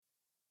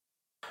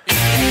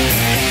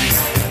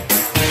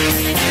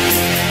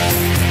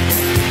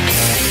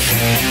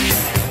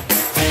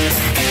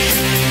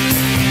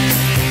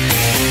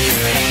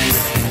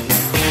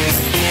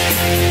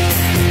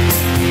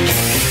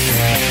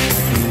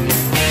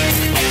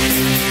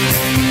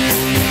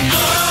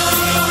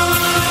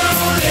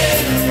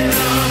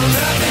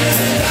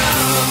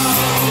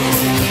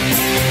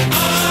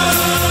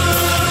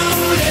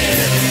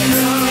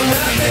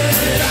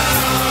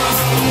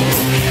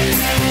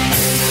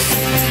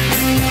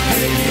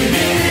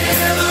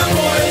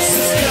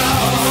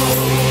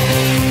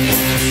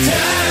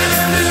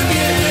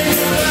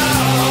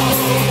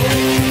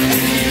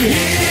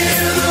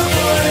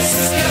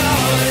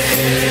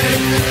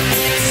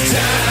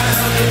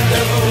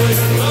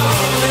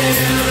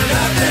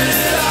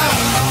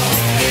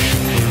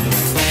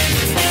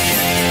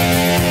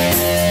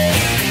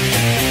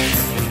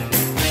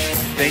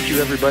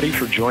everybody,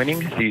 for joining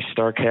the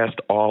StarCast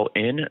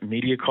All-In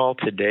media call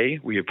today.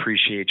 We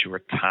appreciate your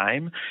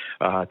time.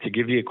 To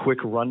give you a quick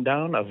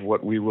rundown of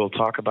what we will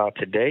talk about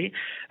today,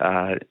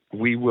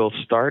 we will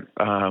start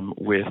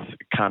with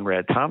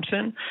Conrad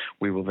Thompson.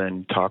 We will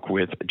then talk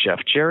with Jeff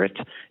Jarrett,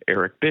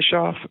 Eric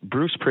Bischoff,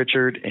 Bruce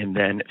Pritchard, and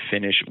then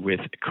finish with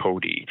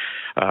Cody.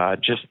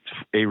 Just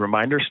a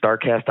reminder,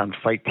 StarCast on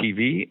Fight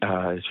TV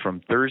is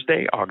from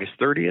Thursday, August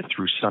 30th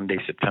through Sunday,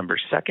 September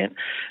 2nd.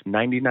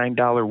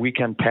 $99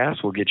 weekend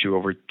pass will get you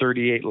over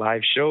 38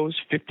 live shows,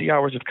 50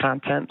 hours of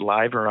content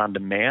live or on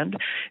demand.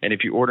 And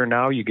if you order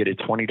now, you get a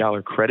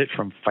 $20 credit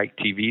from Fight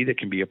TV that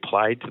can be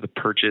applied to the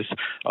purchase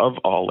of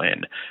All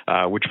In,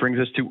 which brings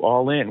us to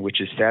All In,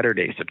 which is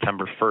Saturday,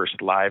 September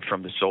 1st, live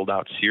from the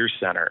sold-out Sears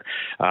Center.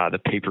 The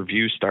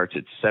pay-per-view starts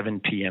at 7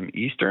 p.m.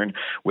 Eastern,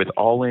 with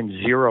All In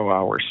 0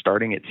 Hour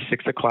starting at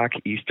 6 o'clock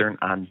Eastern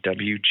on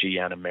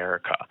WGN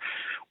America.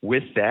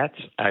 With that,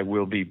 I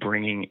will be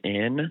bringing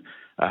in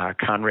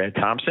Conrad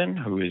Thompson,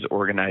 who is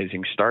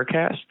organizing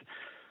StarCast.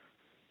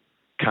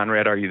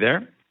 Conrad, are you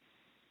there?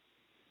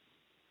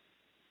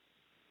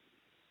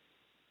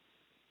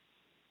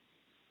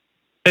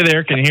 Hey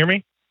there, can you hear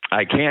me?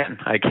 I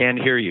can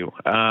hear you.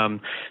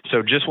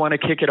 So just want to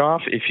kick it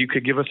off. If you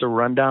could give us a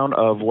rundown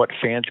of what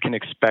fans can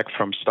expect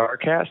from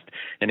StarCast.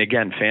 And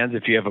again, fans,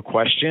 if you have a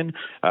question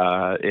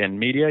in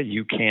media,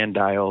 you can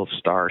dial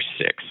 *6.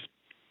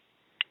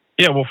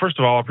 Yeah, well, first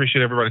of all, I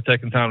appreciate everybody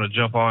taking time to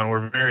jump on.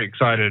 We're very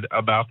excited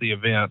about the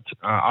event.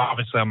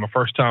 Obviously, I'm a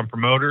first-time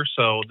promoter,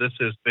 so this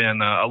has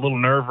been a little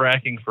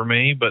nerve-wracking for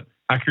me, but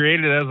I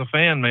created it as a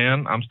fan,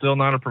 man. I'm still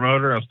not a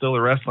promoter. I'm still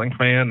a wrestling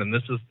fan, and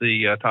this is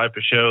the type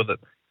of show that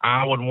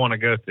I would want to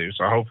go to.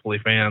 So hopefully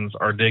fans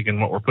are digging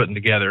what we're putting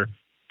together.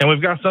 And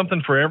we've got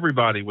something for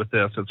everybody with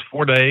this. It's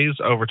 4 days,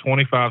 over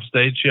 25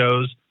 stage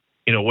shows,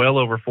 well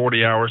over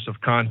 40 hours of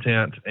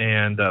content.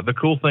 And the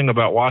cool thing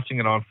about watching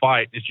it on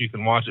Fight is you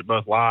can watch it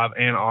both live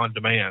and on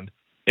demand.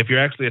 If you're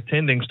actually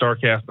attending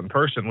StarCast in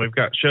person, we've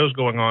got shows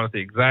going on at the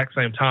exact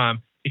same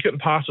time. You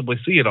couldn't possibly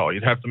see it all.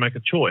 You'd have to make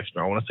a choice.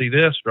 Do I want to see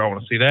this? Do I want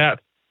to see that?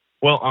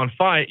 Well, on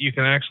Fight, you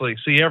can actually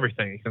see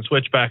everything. You can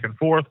switch back and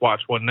forth,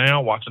 watch one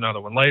now, watch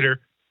another one later.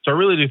 So I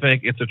really do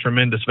think it's a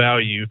tremendous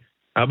value.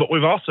 But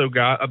we've also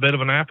got a bit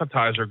of an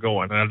appetizer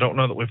going, and I don't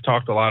know that we've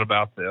talked a lot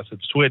about this.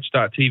 It's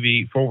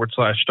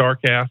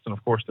twitch.tv/StarCast, and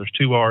of course there's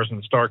 2 R's in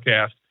the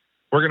StarCast.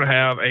 We're going to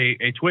have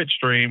a Twitch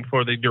stream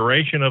for the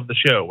duration of the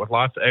show with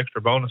lots of extra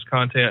bonus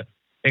content,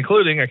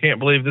 including, I can't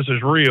believe this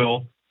is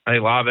real, a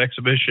live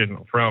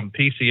exhibition from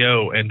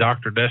PCO and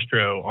Dr.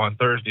 Destro on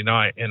Thursday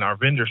night in our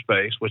vendor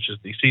space, which is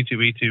the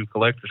C2E2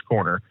 Collector's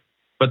Corner.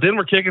 But then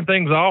we're kicking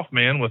things off,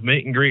 man, with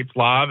meet and greets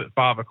live at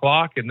 5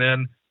 o'clock, and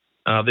then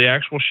the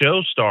actual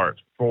show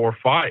starts for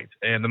Fight.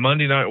 And the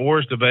Monday Night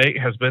Wars debate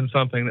has been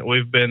something that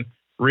we've been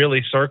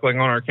really circling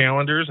on our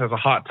calendars as a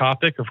hot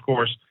topic. Of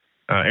course,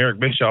 Eric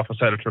Bischoff has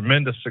had a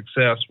tremendous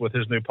success with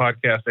his new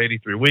podcast,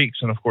 83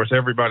 Weeks. And of course,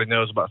 everybody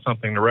knows about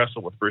Something to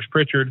Wrestle with Bruce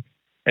Pritchard.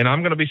 And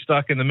I'm going to be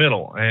stuck in the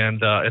middle.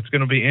 And it's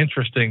going to be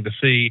interesting to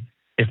see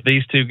if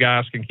these two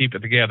guys can keep it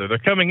together. They're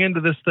coming into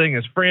this thing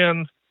as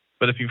friends.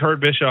 But if you've heard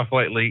Bischoff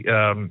lately,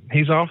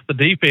 he's off the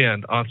deep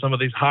end on some of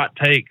these hot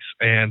takes,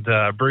 and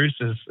Bruce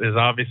is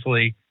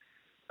obviously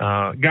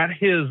got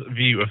his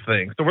view of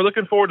things. So we're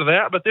looking forward to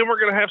that. But then we're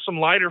going to have some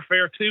lighter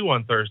fare, too,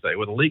 on Thursday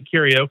with Elite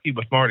Karaoke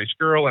with Marty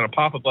Skrull and a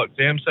Papa Buck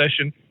Jam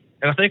session.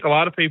 And I think a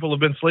lot of people have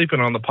been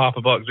sleeping on the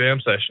Papa Buck Jam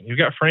session. You've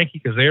got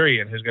Frankie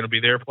Kazarian, who's going to be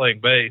there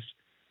playing bass.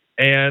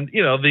 And,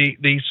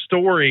 the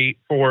story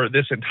for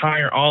this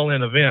entire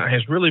All-In event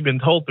has really been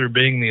told through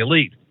being the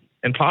Elite.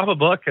 And Papa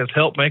Buck has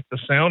helped make the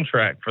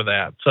soundtrack for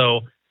that.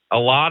 So a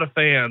lot of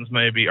fans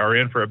maybe are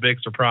in for a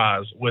big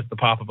surprise with the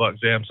Papa Buck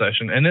Jam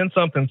session. And then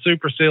something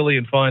super silly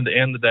and fun to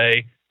end the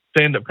day,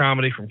 stand-up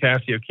comedy from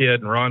Cassio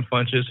Kid and Ron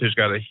Funches, who's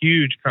got a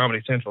huge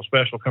Comedy Central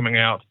special coming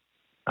out.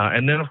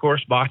 And then, of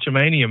course,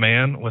 Botchamania,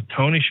 man, with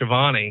Tony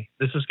Schiavone.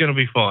 This is going to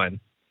be fun.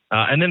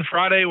 And then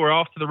Friday, we're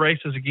off to the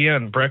races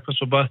again.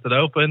 Breakfast with Busted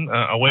Open,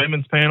 a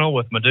women's panel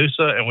with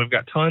Medusa, and we've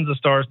got tons of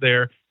stars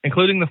there,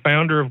 including the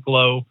founder of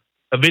Glow,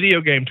 a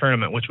video game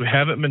tournament, which we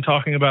haven't been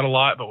talking about a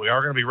lot, but we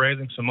are going to be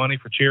raising some money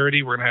for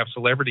charity. We're going to have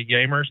celebrity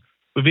gamers.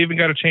 We've even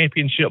got a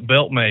championship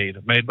belt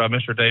made by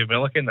Mr. Dave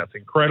Milliken. That's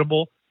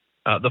incredible.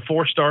 The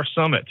 4-Star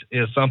Summit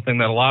is something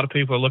that a lot of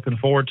people are looking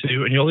forward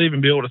to, and you'll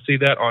even be able to see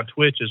that on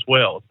Twitch as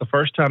well. It's the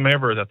first time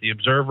ever that the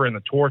Observer and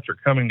the Torch are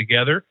coming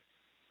together.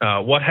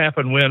 What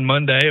Happened When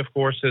Monday, of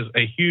course, is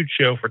a huge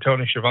show for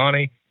Tony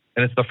Schiavone,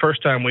 and it's the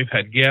first time we've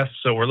had guests,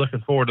 so we're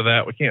looking forward to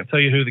that. We can't tell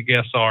you who the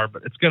guests are,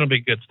 but it's going to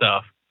be good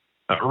stuff.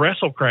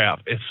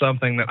 WrestleCraft is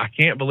something that I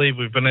can't believe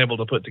we've been able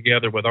to put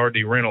together with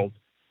R.D. Reynolds.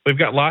 We've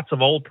got lots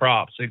of old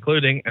props,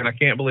 including, and I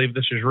can't believe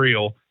this is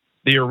real,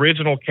 the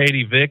original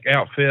Katie Vick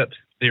outfit,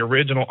 the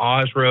original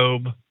Oz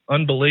robe,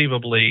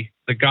 unbelievably,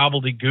 the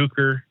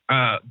Gobbledygooker,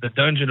 the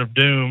Dungeon of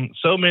Doom.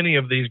 So many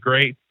of these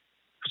great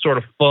sort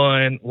of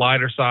fun,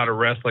 lighter side of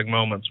wrestling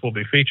moments will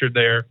be featured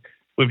there.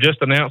 We've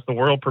just announced the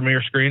world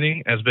premiere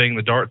screening as being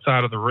the Dark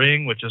Side of the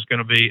Ring, which is going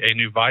to be a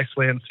new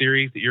Viceland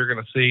series that you're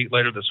going to see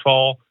later this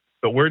fall.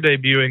 but we're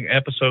debuting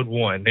episode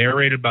 1,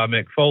 narrated by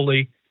Mick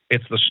Foley.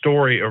 It's the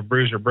story of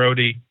Bruiser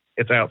Brody.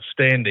 It's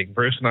outstanding.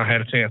 Bruce and I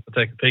had a chance to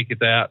take a peek at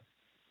that.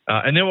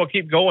 And then we'll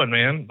keep going,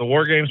 man. The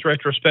War Games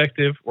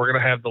retrospective. We're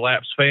going to have the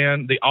Laps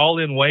fan, the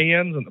all-in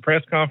weigh-ins and the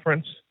press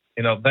conference.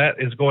 That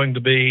is going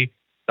to be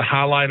the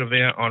highlight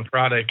event on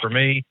Friday for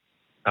me.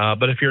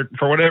 But if you're,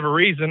 for whatever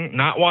reason,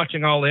 not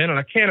watching All In, and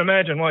I can't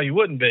imagine why you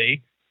wouldn't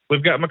be,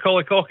 we've got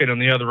Macaulay Culkin in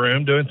the other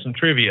room doing some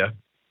trivia.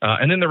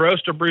 And then the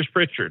roast of Bruce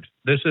Pritchard.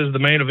 This is the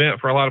main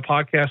event for a lot of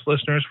podcast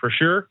listeners for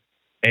sure.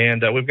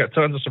 And we've got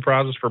tons of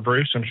surprises for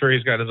Bruce. I'm sure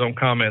he's got his own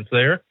comments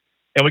there.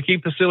 And we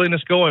keep the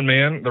silliness going,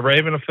 man. The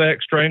Raven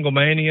Effect,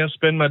 Stranglemania,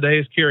 Spend My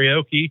Days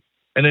Karaoke,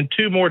 and then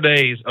 2 more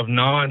days of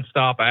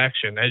non-stop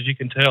action. As you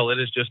can tell, it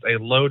is just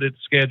a loaded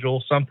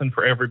schedule, something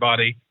for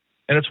everybody.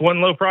 And it's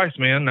one low price,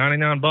 man,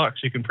 $99.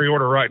 You can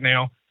pre-order right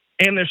now.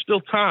 And there's still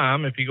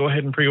time, if you go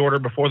ahead and pre-order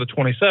before the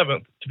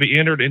 27th, to be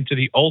entered into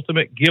the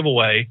ultimate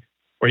giveaway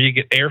where you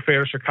get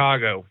airfare to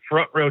Chicago,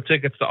 front row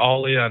tickets to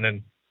All In,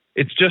 and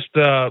it's just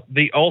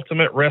the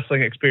ultimate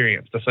wrestling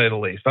experience, to say the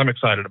least. I'm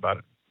excited about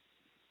it.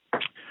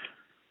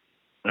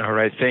 All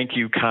right. Thank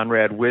you,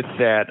 Conrad. With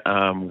that,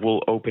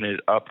 we'll open it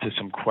up to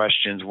some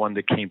questions. One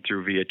that came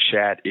through via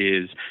chat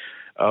is,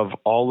 of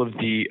all of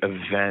the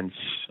events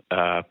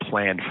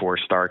planned for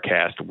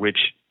StarCast, which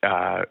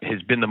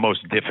has been the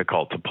most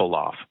difficult to pull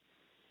off?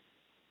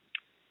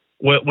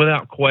 Well,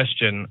 without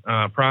question,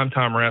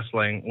 Primetime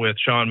Wrestling with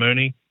Sean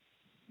Mooney.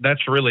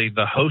 That's really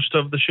the host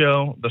of the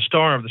show. The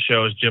star of the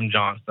show is Jim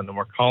Johnston, and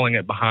we're calling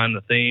it Behind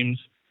the Themes.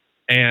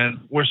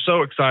 And we're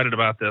so excited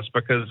about this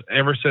because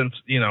ever since,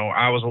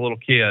 I was a little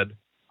kid,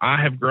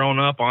 I have grown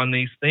up on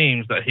these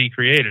themes that he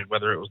created,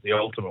 whether it was the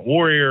Ultimate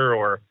Warrior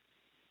or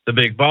the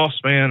Big Boss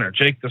Man or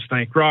Jake the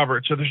Snake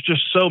Roberts. So there's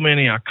just so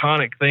many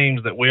iconic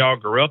themes that we all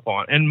grew up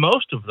on. And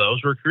most of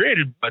those were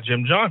created by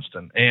Jim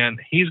Johnston. And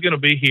he's going to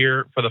be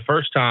here for the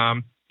first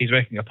time. He's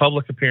making a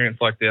public appearance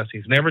like this.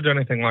 He's never done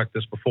anything like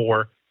this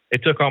before.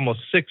 It took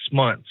almost 6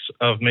 months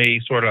of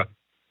me sort of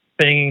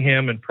pinging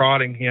him and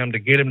prodding him to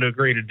get him to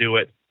agree to do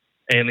it.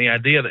 And the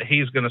idea that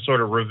he's going to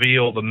sort of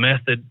reveal the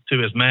method to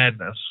his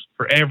madness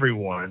for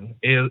everyone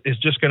is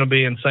just going to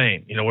be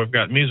insane. We've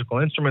got musical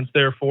instruments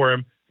there for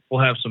him.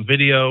 We'll have some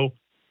video.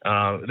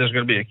 There's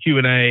going to be a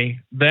Q&A.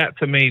 That,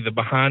 to me, the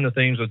Behind the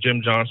Themes with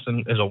Jim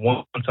Johnston is a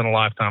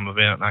once-in-a-lifetime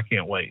event, and I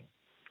can't wait.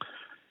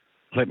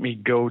 Let me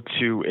go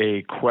to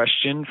a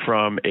question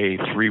from a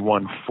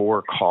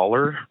 314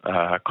 caller.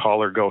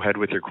 Caller, go ahead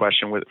with your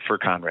question for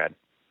Conrad.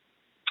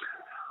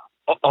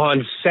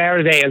 On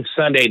Saturday and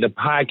Sunday, the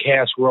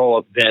podcast roll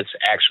events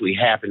actually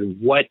happen.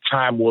 What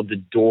time will the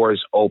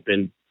doors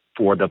open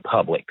for the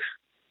public?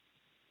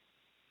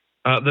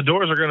 The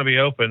doors are going to be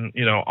open,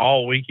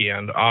 all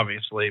weekend,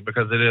 obviously,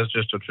 because it is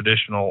just a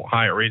traditional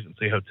Hyatt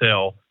Regency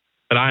hotel.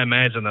 But I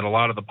imagine that a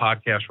lot of the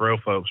podcast row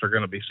folks are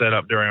going to be set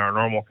up during our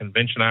normal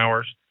convention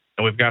hours.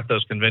 And we've got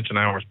those convention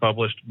hours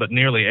published, but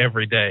nearly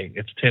every day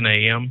it's 10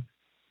 a.m.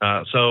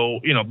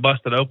 So,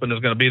 Busted Open is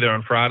going to be there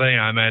on Friday.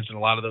 I imagine a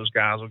lot of those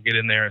guys will get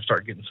in there and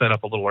start getting set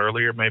up a little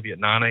earlier, maybe at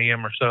 9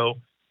 a.m. or so.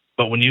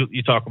 But when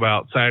you talk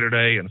about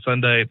Saturday and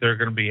Sunday, they're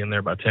going to be in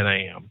there by 10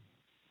 a.m.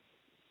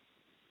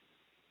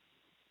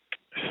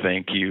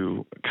 Thank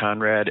you,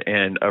 Conrad.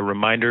 And a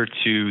reminder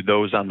to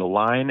those on the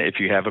line, if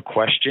you have a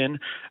question,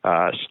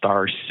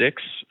 *6,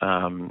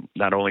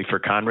 not only for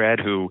Conrad,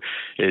 who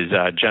is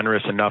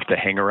generous enough to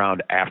hang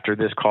around after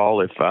this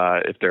call if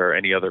there are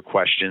any other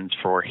questions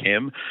for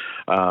him.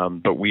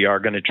 But we are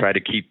going to try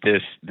to keep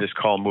this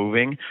call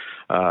moving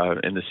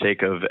in the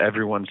sake of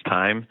everyone's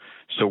time.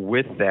 So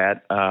with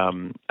that,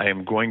 I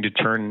am going to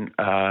turn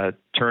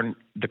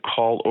the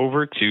call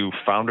over to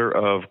founder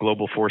of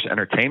Global Force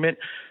Entertainment,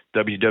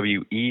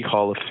 WWE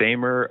Hall of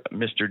Famer,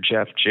 Mr.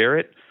 Jeff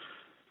Jarrett.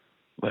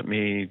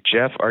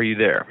 Jeff, are you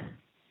there?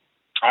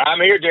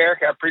 I'm here,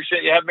 Derek. I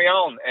appreciate you having me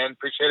on and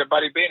appreciate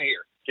everybody being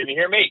here. Can you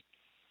hear me?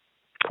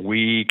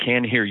 We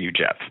can hear you,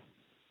 Jeff.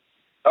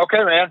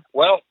 Okay, man.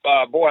 Well,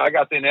 boy, I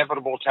got the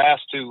inevitable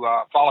task to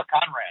follow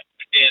Conrad.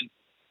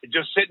 And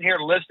just sitting here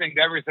listening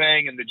to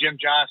everything and the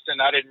Jim Johnston,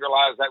 I didn't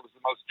realize that was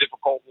the most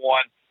difficult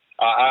one.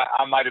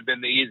 I might have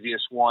been the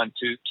easiest one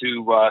to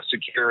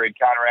secure. And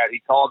Conrad,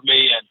 he called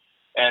me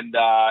and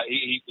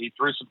he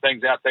threw some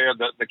things out there.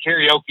 The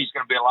karaoke is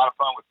going to be a lot of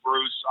fun with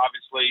Bruce.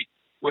 Obviously,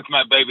 With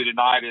My Baby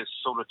Tonight is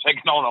sort of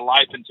taking on a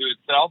life into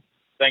itself,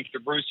 thanks to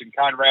Bruce and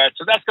Conrad.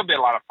 So that's going to be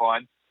a lot of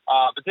fun.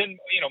 But then,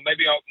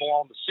 maybe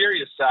more on the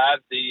serious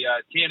side, the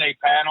TNA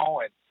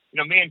panel. And,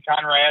 me and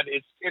Conrad,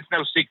 it's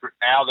no secret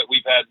now that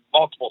we've had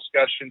multiple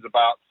discussions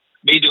about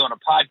me doing a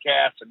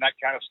podcast and that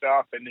kind of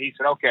stuff. And he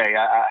said, okay,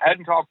 I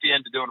hadn't talked you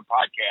into doing a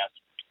podcast.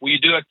 Will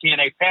you do a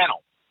TNA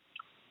panel?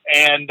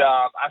 And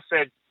I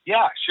said,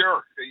 yeah,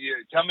 sure.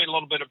 Tell me a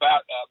little bit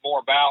about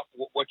more about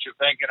what you're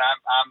thinking.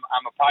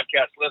 I'm a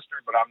podcast listener,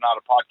 but I'm not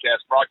a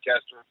podcast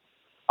broadcaster,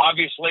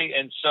 obviously.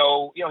 And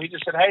so, he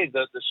just said, hey,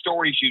 the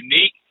story's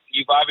unique.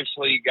 You've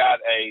obviously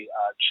got a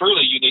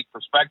truly unique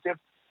perspective.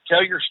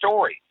 Tell your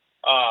story.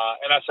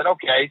 And I said,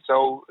 okay,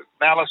 so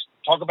now let's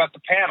talk about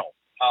the panel.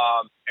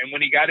 And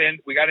when we got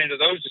into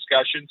those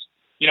discussions,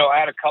 you know, I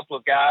had a couple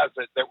of guys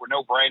that were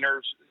no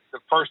brainers. The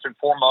first and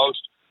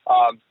foremost,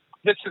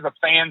 this is a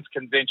fans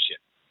convention.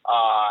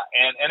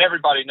 And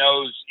everybody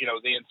knows, you know,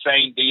 the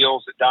insane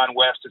deals that Don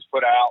West has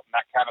put out and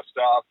that kind of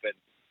stuff. But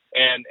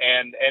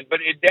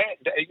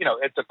you know,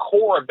 at the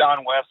core of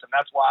Don West, and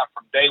that's why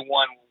from day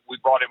one we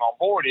brought him on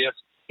board, is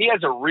he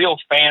has a real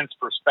fan's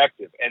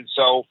perspective. And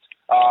so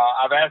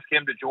I've asked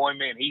him to join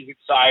me, and he's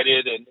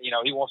excited. And, you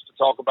know, he wants to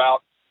talk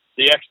about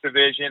the X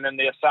Division and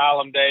the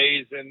Asylum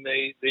days and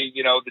the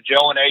you know, the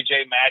Joe and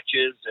AJ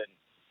matches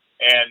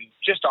and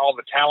just all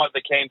the talent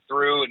that came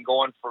through and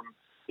going from,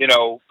 you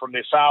know, from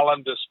the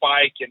Asylum to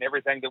Spike and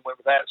everything that went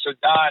with that. So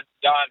Don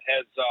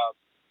has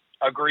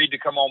agreed to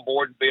come on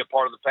board and be a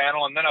part of the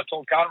panel. And then I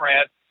told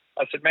Conrad,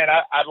 I said, man,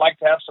 I'd like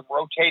to have some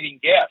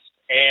rotating guests.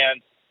 And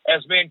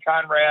as me and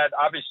Conrad,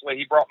 obviously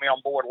he brought me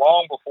on board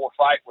long before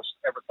Fight was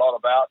ever thought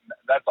about. And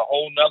that's a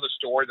whole nother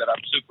story that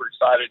I'm super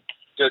excited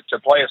to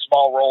play a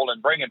small role in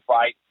bringing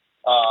Fight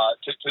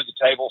to the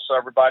table so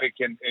everybody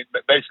can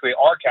basically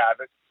archive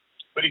it.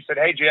 But he said,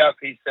 hey, Jeff,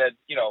 he said,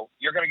 you know,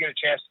 you're going to get a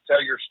chance to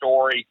tell your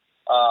story.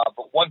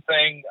 But one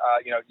thing,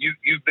 you know,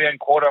 you've been,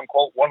 quote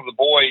unquote, one of the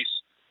boys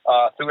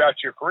throughout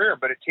your career.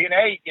 But at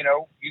TNA, you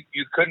know,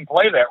 you couldn't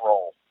play that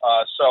role.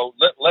 So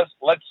let's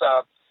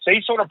so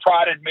he sort of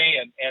prided me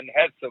and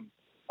had some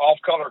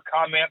off-color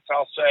comments,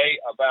 I'll say,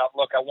 about,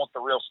 look, I want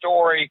the real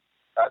story.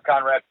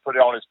 Conrad put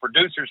it on his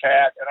producer's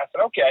hat. And I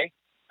said, okay.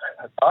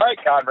 All right,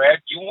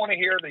 Conrad, you want to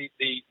hear the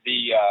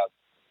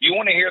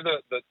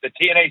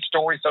TNA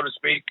story, so to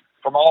speak,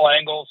 from all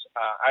angles?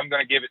 I'm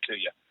going to give it to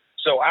you.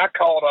 So I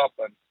called up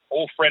an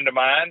old friend of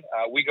mine.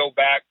 We go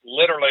back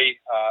literally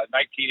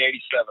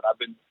 1987. I've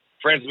been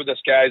friends with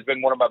this guy. He's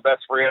been one of my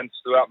best friends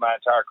throughout my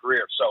entire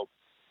career. So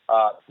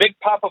Big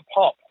Papa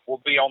Pump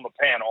will be on the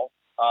panel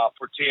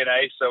for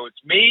TNA. So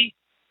it's me,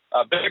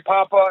 Big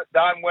Papa,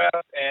 Don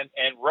West,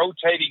 and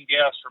rotating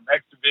guests from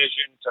X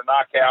Division to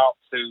Knockout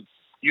to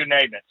you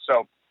name it.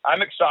 So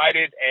I'm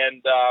excited,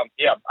 and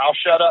yeah, I'll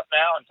shut up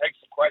now and take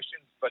some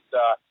questions. But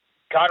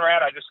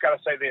Conrad, I just got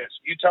to say this: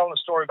 you telling the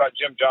story about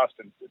Jim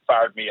Johnston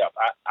fired me up.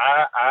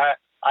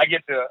 I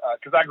get to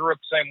because I grew up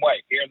the same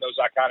way, hearing those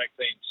iconic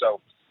themes.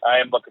 So I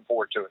am looking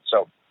forward to it.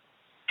 So,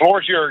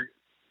 floor's yours.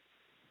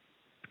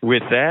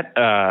 With that,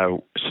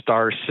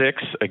 *6,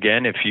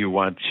 again, if you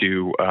want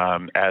to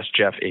ask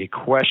Jeff a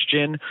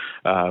question.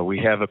 We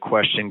have a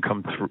question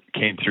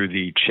came through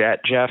the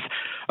chat, Jeff.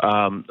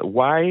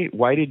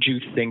 Why did you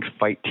think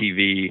Fight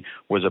TV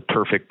was a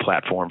perfect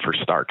platform for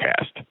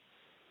StarCast?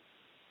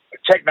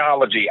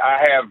 Technology. I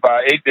have,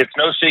 it's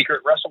no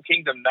secret, Wrestle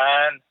Kingdom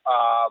 9,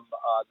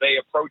 they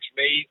approached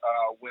me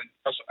when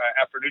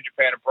after New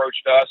Japan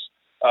approached us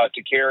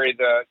to carry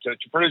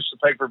to produce the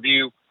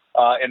pay-per-view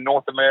in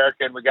North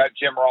America, and we got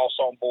Jim Ross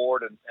on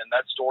board, and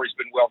that story's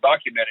been well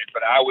documented.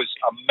 But I was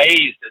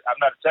amazed I'm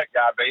not a tech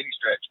guy by any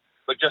stretch,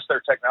 but just their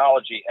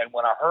technology. And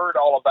when I heard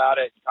all about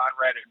it,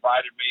 Conrad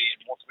invited me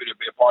and wants me to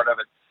be a part of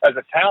it. As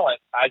a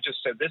talent, I just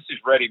said, this is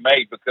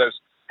ready-made, because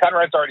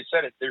Conrad's already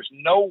said it. There's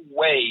no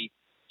way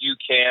you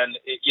can,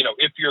 you know,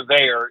 if you're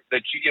there,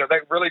 that you know,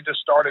 they really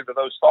just started with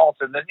those thoughts.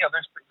 And then, you know,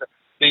 there's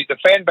the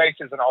fan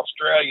bases in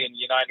Australia and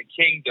United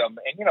Kingdom,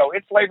 and, you know,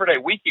 it's Labor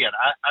Day weekend.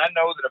 I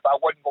know that if I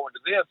wasn't going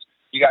to this,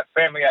 you got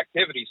family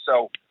activities.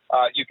 So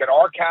you can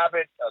archive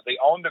it,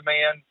 the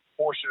on-demand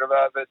portion of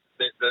it,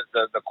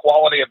 the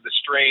quality of the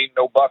stream,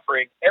 no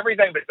buffering,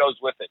 everything that goes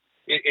with it.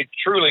 It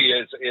truly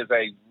is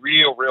a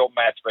real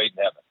match made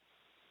in heaven.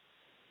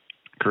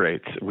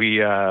 Great.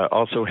 We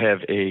also have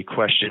a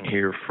question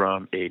here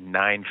from a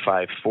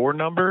 954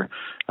 number.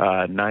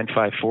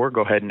 954,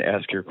 go ahead and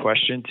ask your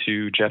question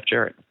to Jeff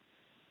Jarrett.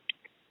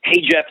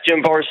 Hey, Jeff,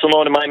 Jim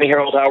Barcelona, Miami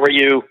Herald. How are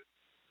you?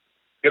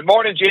 Good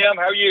morning, Jim.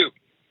 How are you?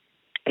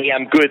 Hey,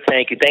 I'm good,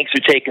 thank you. Thanks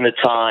for taking the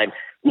time.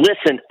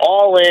 Listen,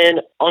 All In,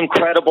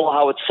 incredible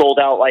how it sold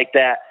out like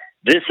that.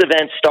 This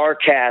event,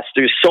 StarCast,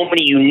 there's so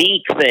many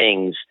unique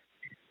things.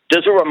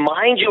 Does it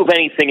remind you of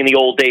anything in the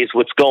old days,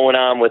 what's going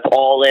on with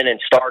All In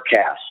and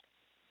StarCast?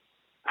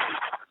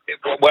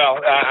 Well,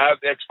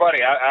 it's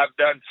funny. I've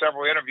done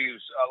several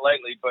interviews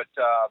lately, but,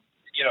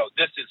 you know,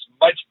 this is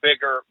much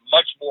bigger,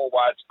 much more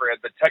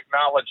widespread. The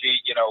technology,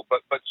 you know,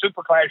 but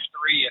Super Clash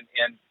 3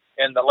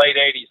 in the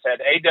late 80s had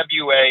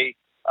AWA,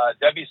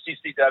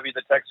 WCCW,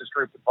 the Texas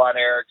Group of Von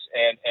Erichs,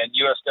 and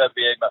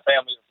USWA, my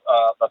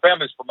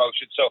family's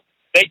promotion. So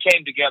they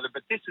came together,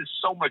 but this is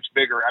so much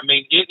bigger. I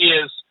mean, it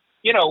is.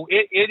 You know,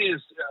 it is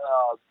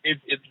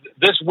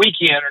this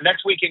weekend or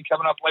next weekend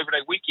coming up, Labor Day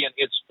weekend.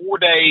 It's 4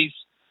 days.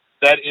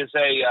 That is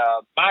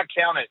my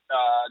accountant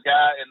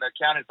guy in the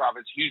accounting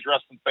office, huge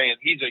wrestling fan.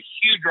 He's a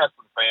huge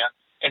wrestling fan,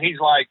 and he's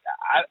like,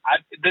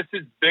 this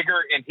is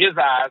bigger in his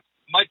eyes,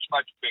 much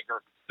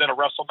bigger than a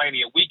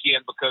WrestleMania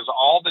weekend, because of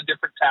all the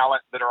different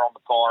talent that are on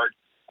the card,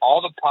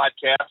 all the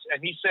podcasts, and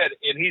he said,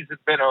 and he's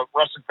been a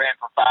wrestling fan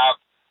for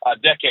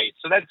 5 decades,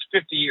 so that's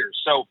 50 years.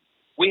 So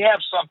we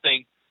have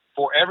something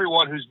for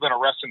everyone who's been a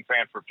wrestling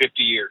fan for 50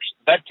 years.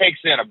 That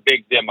takes in a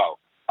big demo.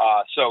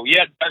 So,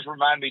 yeah, it does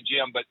remind me,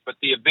 Jim, but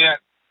the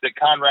event that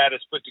Conrad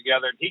has put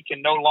together, and he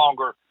can no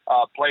longer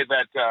play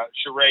that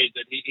charade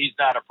that he's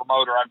not a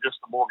promoter. I'm just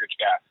the mortgage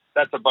guy.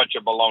 That's a bunch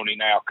of baloney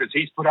now, because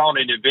he's put on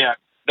an event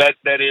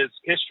that is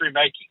history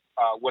making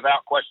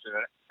without question.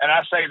 And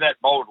I say that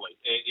boldly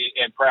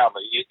and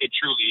proudly. It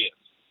truly is.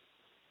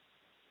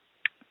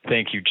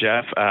 Thank you,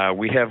 Jeff.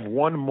 We have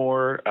one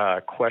more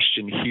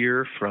question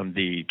here from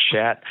the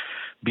chat.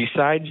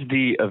 Besides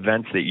the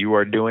events that you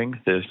are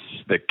doing, the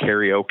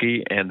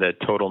karaoke and the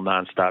Total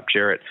Nonstop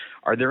Jarrett,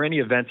 are there any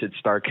events at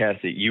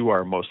StarCast that you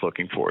are most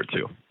looking forward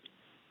to?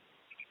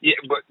 Yeah,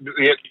 but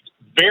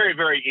very,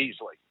 very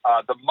easily.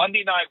 The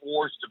Monday Night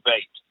Wars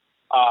debate,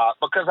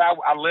 because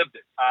I lived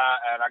it,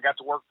 and I got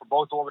to work for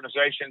both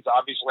organizations.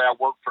 Obviously, I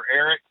worked for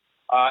Eric,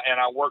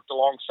 and I worked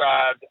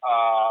alongside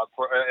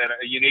in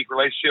a unique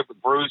relationship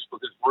with Bruce,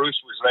 because Bruce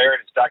was there,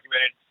 and it's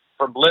documented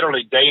from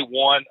literally day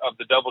one of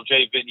the Double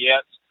J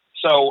vignettes.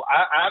 So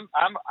I'm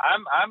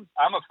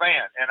a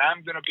fan, and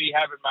I'm going to be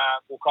having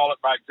we'll call it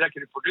my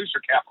executive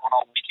producer cap on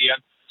all weekend.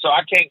 So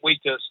I can't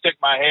wait to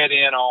stick my head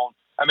in on.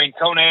 I mean,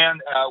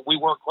 Conan, we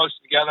work close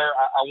together.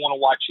 I want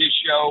to watch his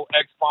show,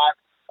 X-Pac.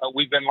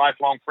 We've been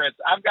lifelong friends.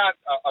 I've got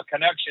a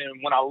connection.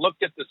 When I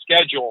looked at the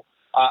schedule,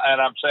 and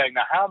I'm saying,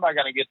 now, how am I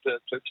going to get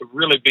to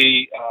really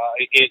be,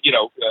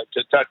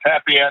 to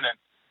tap in? And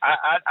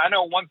I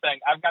know one thing.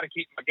 I've got to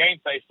keep my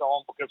game face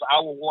on, because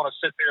I will want to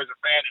sit there as a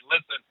fan and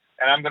listen,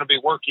 and I'm going to be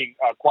working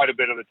quite a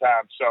bit of the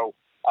time. So,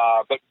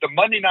 but the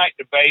Monday night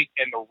debate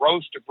and the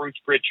roast of Bruce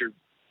Prichard,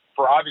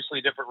 for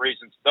obviously different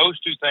reasons, those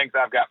two things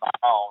I've got my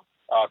eye on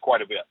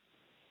quite a bit.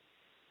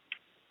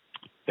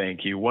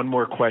 Thank you. One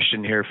more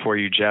question here for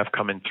you, Jeff,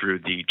 coming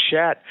through the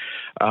chat.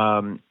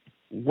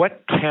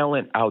 What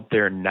talent out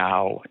there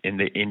now in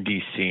the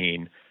indie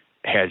scene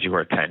has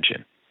your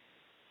attention?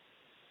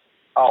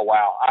 Oh,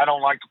 wow. I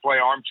don't like to play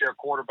armchair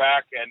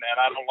quarterback, and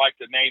I don't like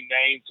to name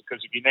names,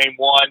 because if you name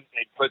one,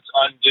 it puts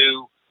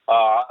undue,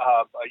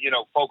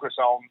 focus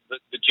on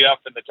the Jeff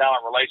and the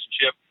talent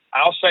relationship.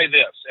 I'll say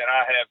this, and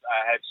I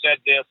have said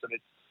this, and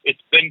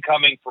it's been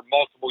coming for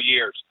multiple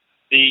years.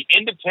 The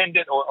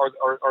independent or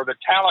the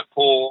talent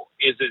pool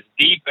is as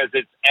deep as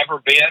it's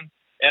ever been,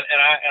 and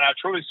I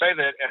truly say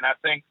that. And I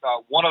think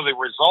one of the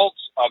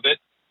results of it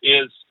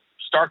is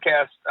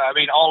StarCast. I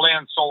mean, All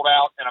In sold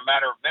out in a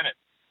matter of minutes.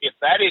 If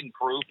that isn't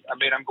proof, I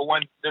mean, I'm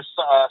going this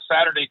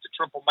Saturday to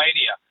Triple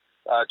Mania.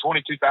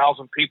 22,000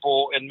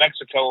 people in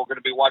Mexico are going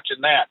to be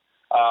watching that.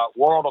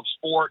 World of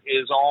Sport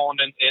is on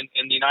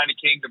in the United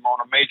Kingdom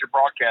on a major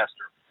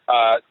broadcaster.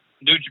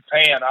 New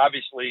Japan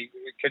obviously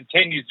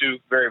continues to do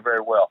very,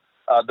 very well.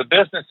 The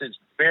business is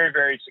very,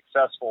 very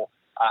successful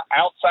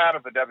outside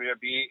of the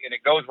WWE, and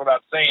it goes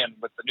without saying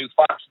with the new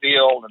Fox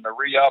deal and the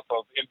re-up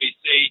of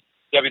NBC,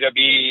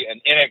 WWE, and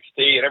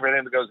NXT, and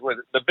everything that goes with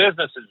it. The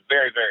business is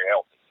very, very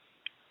healthy.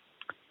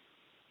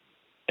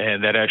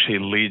 And that actually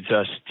leads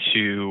us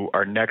to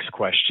our next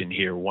question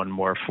here, one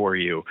more for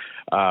you.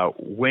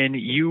 When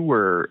you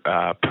were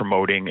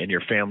promoting and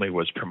your family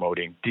was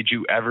promoting, did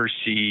you ever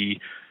see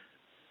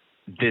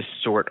this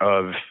sort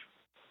of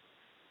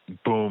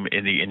boom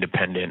in the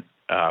independent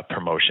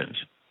promotions?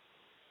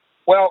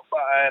 Well,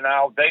 and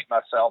I'll date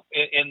myself.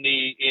 In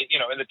the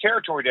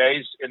territory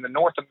days in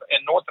North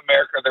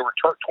America, there were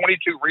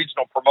 22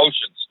 regional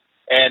promotions,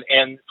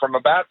 and from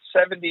about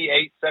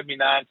 78,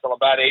 79 till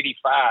about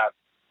 85.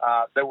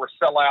 There were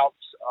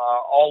sellouts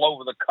all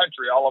over the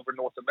country, all over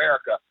North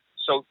America.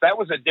 So that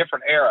was a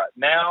different era.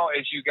 Now,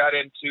 as you got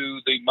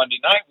into the Monday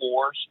Night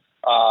Wars,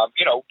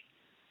 highly,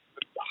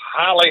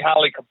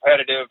 highly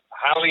competitive,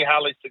 highly,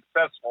 highly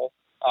successful.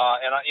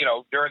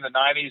 During the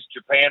 90s,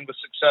 Japan was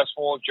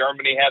successful.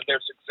 Germany had their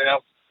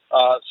success.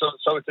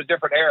 So it's a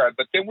different era.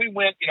 But then we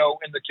went,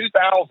 in the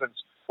 2000s,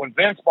 when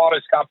Vince bought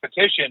his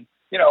competition,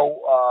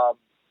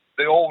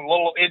 the old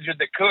little engine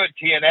that could,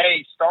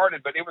 TNA,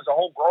 started, but it was a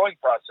whole growing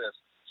process.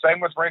 Same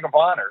with Ring of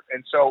Honor.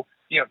 And so,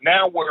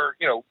 now we're,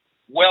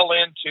 well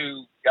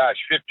into,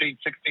 15,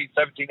 16,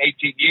 17,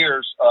 18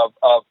 years of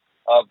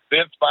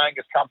Vince buying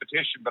his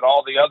competition, but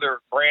all the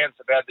other brands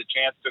have had the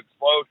chance to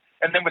explode.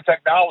 And then with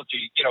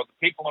technology, the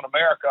people in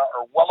America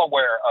are well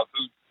aware of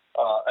who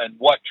and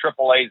what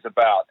AAA is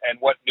about and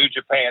what New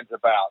Japan's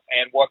about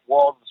and what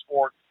World of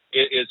Sport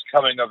is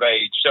coming of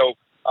age. So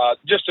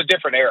just a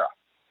different era.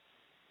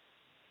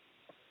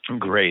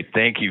 Great.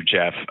 Thank you,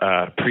 Jeff.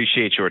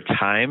 Appreciate your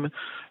time.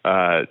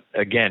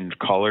 Again,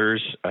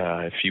 callers,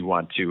 if you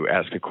want to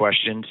ask a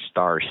question,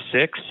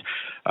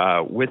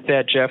 *6. With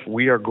that, Jeff,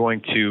 we are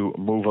going to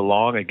move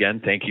along. Again,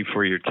 thank you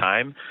for your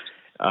time.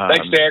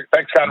 Thanks, Derek.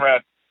 Thanks,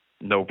 Conrad.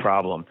 No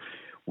problem.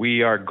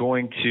 We are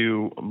going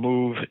to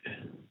move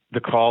the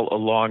call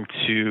along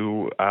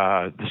to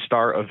the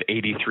star of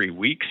 83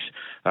 Weeks,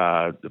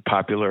 the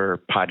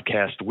popular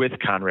podcast with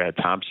Conrad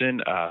Thompson.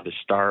 The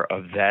star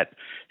of that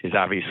is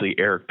obviously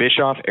Eric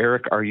Bischoff.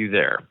 Eric, are you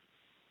there?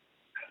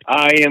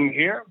 I am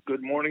here.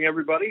 Good morning,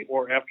 everybody,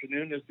 or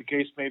afternoon, as the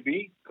case may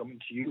be. Coming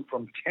to you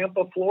from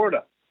Tampa,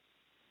 Florida.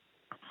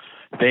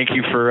 Thank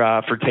you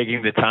for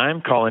taking the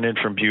time, calling in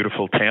from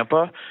beautiful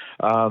Tampa.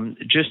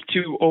 Just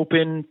to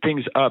open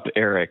things up,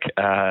 Eric,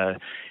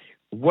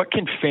 what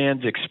can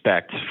fans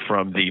expect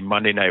from the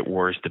Monday Night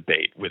Wars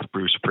debate with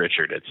Bruce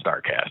Pritchard at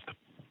StarCast?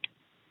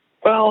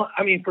 Well,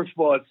 I mean, first of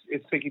all,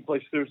 it's taking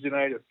place Thursday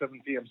night at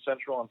 7 p.m.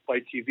 Central on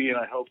Fight TV, and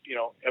I hope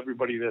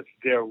everybody that's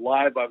there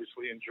live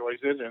obviously enjoys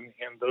it, and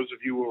those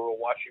of you who are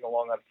watching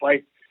along on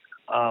Fight,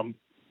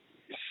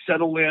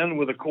 settle in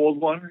with a cold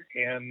one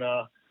and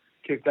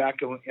kick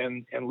back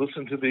and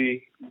listen to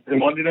the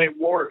Monday Night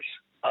Wars.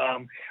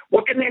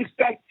 What can they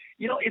expect?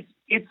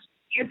 It's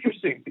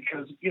interesting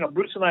because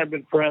Bruce and I have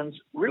been friends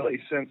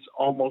really since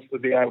almost the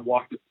day I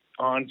walked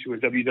onto a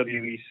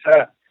WWE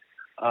set.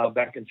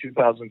 Back in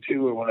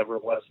 2002 or whenever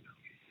it was.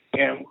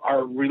 And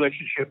our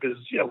relationship is,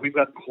 we've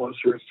gotten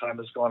closer as time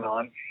has gone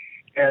on.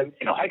 And,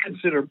 I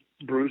consider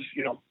Bruce,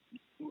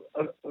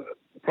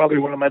 probably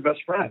one of my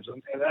best friends.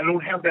 And I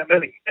don't have that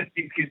many.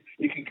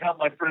 You can count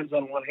my friends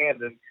on one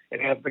hand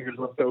and have fingers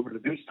left over to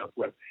do stuff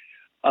with.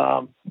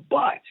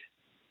 But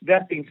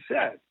that being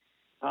said,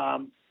 I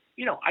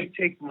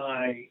take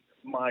my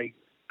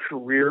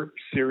career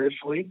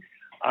seriously.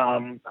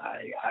 The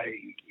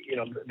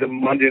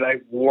Monday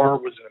Night War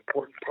was an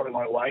important part of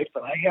my life,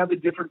 and I have a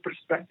different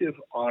perspective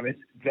on it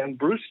than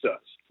Bruce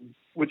does,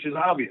 which is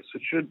obvious.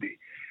 It should be.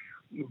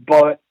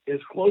 But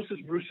as close as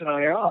Bruce and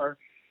I are,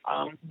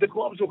 the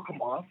gloves will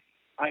come off.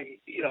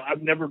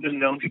 I've never been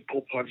known to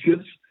pull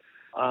punches,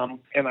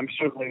 and I'm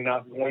certainly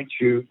not going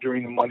to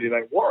during the Monday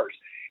Night Wars.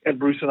 And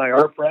Bruce and I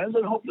are friends,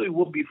 and hopefully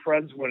we'll be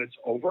friends when it's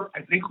over.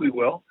 I think we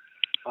will.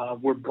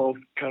 We're both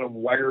kind of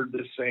wired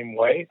the same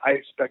way. I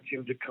expect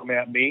him to come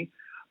at me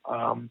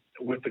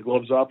with the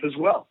gloves off as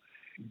well.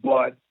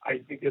 But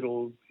I think it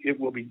will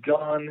be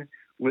done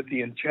with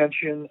the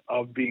intention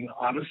of being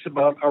honest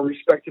about our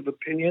respective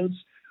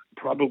opinions,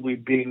 probably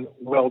being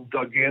well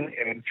dug in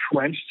and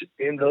entrenched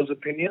in those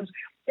opinions.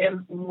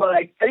 And what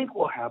I think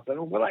will happen,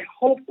 or what I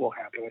hope will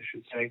happen, I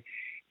should say,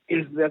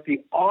 is that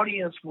the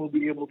audience will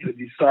be able to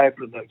decide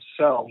for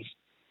themselves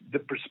the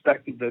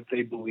perspective that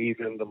they believe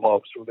in the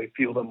most, or they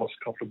feel the most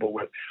comfortable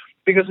with.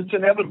 Because it's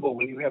inevitable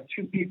when you have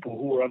two people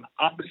who are on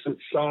opposite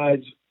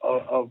sides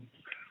of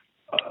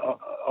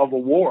a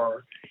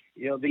war,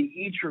 they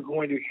each are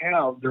going to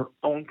have their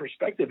own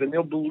perspective, and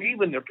they'll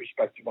believe in their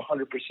perspective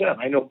 100%.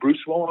 I know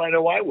Bruce will, and I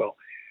know I will.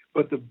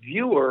 But the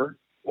viewer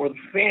or the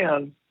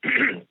fan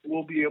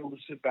will be able to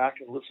sit back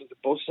and listen to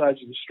both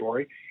sides of the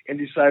story and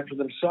decide for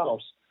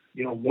themselves,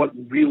 what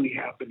really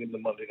happened in the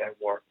Monday Night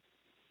War.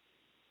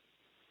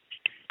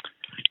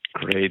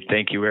 Great.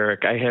 Thank you,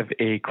 Eric. I have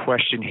a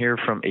question here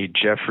from a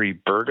Jeffrey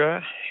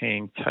Berga.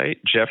 Hang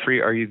tight.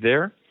 Jeffrey, are you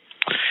there?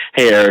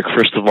 Hey, Eric.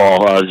 First of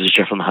all, this is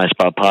Jeff from the High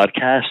Spot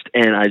Podcast,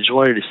 and I just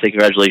wanted to say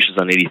congratulations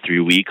on 83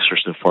 weeks,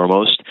 first and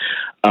foremost.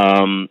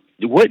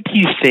 What do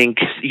you think,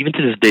 even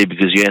to this day,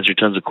 because you answered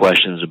tons of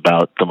questions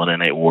about the Monday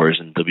Night Wars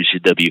and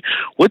WCW,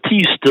 what do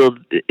you still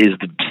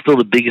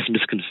the biggest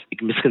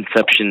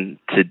misconception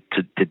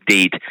to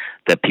date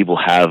that people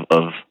have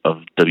of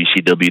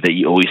WCW that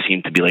you always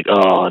seem to be like,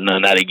 oh, no,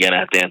 not again, I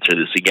have to answer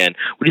this again?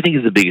 What do you think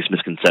is the biggest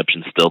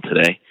misconception still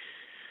today?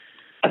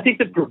 I think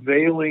the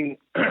prevailing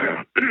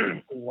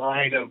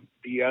line of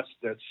BS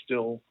that's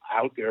still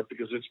out there,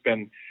 because it's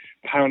been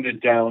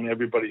pounded down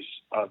everybody's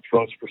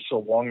throats for so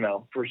long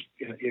now. First,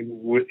 the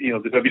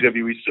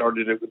WWE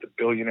started it with the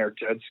Billionaire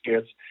Ted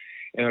skits,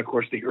 and of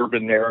course the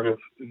urban narrative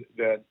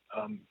that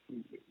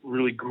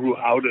really grew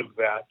out of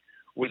that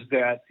was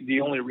that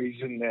the only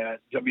reason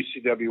that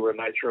WCW or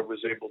Nitro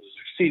was able to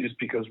succeed is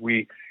because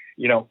we,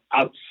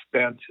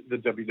 outspent the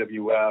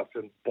WWF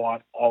and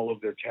bought all of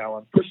their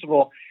talent. First of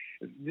all,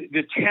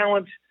 the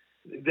talent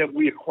that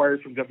we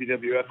acquired from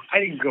WWF, I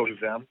didn't go to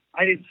them.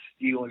 I didn't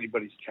steal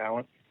anybody's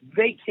talent.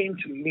 They came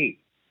to me.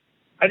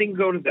 I didn't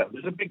go to them.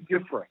 There's a big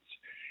difference.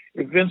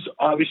 And Vince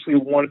obviously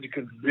wanted to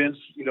convince,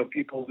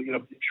 people,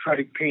 try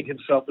to paint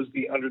himself as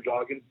the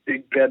underdog, and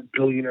Big Bad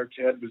Billionaire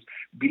Ted was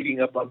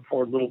beating up on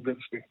poor little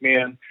Vince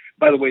McMahon.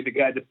 By the way, the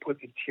guy that put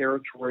the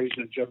territories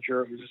that Jeff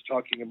Jarrett was just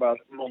talking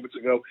about moments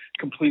ago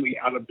completely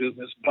out of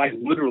business by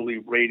literally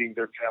raiding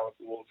their talent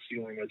pool and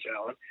stealing their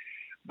talent.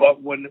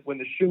 But when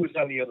the shoe was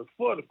on the other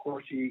foot, of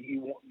course,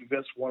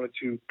 Vince wanted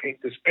to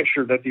paint this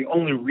picture that the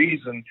only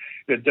reason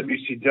that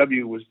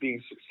WCW was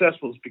being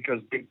successful is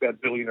because Big Bad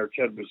Billionaire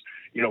Ted was,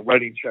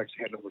 writing checks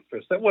hand over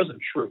fist. That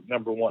wasn't true.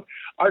 Number one,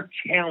 our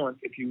talent,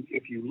 if you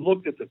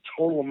looked at the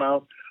total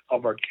amount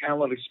of our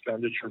talent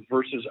expenditure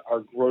versus our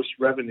gross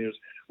revenues,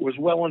 was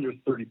well under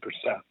 30%.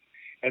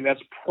 And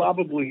that's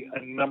probably a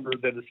number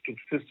that is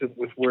consistent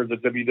with where the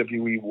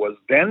WWE was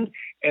then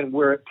and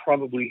where it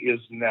probably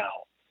is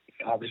now.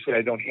 Obviously,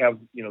 I don't have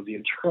the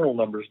internal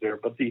numbers there,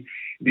 but the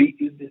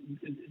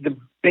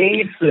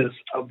basis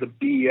of the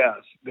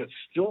BS that's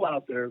still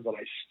out there that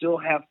I still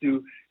have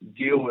to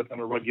deal with on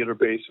a regular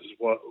basis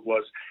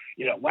was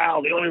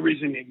wow, the only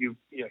reason that you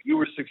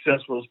were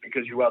successful is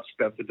because you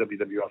outspent the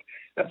WWF.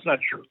 That's not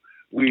true.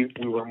 We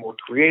were more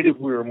creative,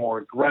 we were more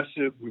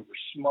aggressive, we were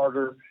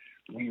smarter.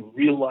 We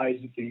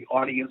realized that the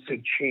audience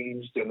had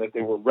changed and that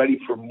they were ready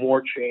for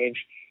more change.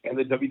 And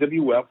the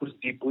WWF was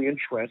deeply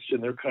entrenched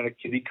in their kind of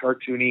kiddie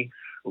cartoony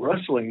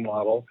wrestling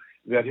model.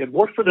 that had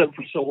worked for them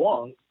for so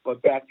long,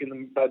 but by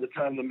the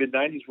time the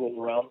mid-'90s rolled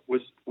around,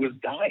 was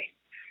dying.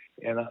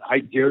 And I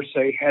dare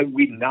say, had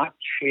we not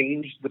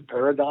changed the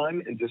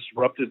paradigm and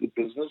disrupted the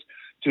business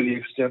to the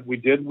extent we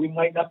did, we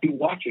might not be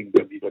watching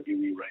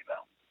WWE right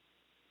now.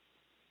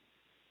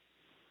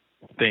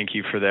 Thank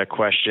you for that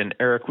question.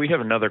 Eric, we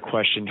have another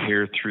question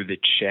here through the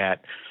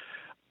chat.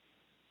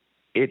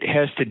 It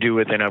has to do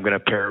with, and I'm going to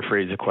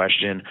paraphrase the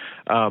question,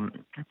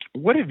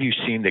 what have you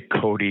seen that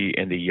Cody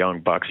and the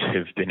Young Bucks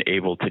have been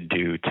able to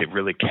do to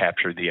really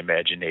capture the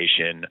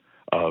imagination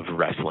of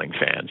wrestling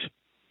fans?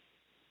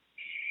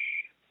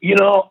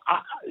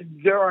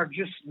 There are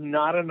just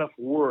not enough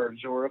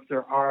words, or if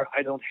there are,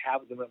 I don't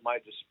have them at my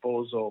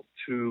disposal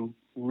to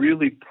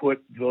really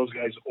put those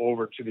guys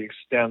over to the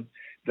extent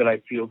that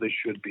I feel they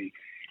should be.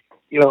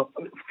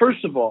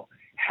 First of all,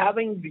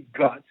 having the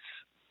guts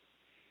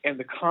and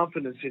the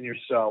confidence in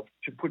yourself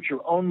to put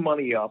your own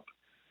money up,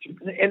 and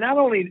it's not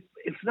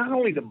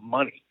only the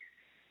money,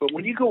 but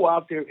when you go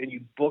out there and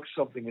you book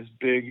something as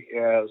big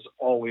as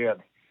All In,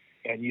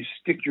 and you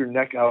stick your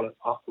neck out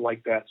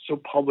like that so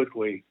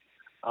publicly,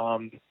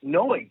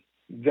 knowing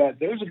that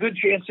there's a good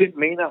chance it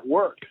may not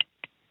work,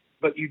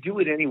 but you do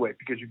it anyway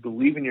because you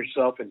believe in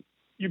yourself and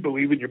you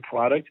believe in your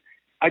product.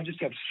 I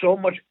just have so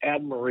much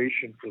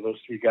admiration for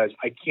those three guys.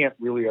 I can't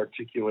really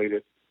articulate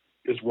it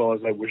as well as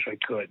I wish I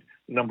could,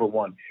 number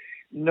one.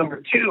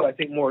 Number two, I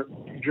think more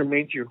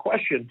germane to your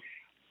question,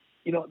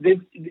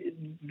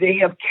 they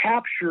have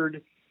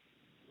captured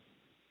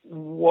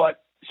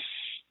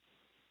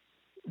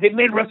they've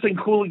made wrestling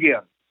cool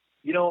again.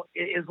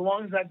 As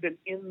long as I've been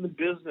in the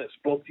business,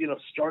 both,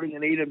 starting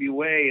in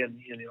AWA and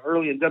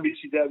early in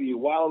WCW,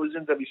 while I was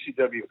in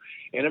WCW,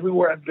 and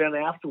everywhere I've been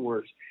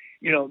afterwards,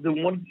 the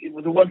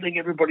one thing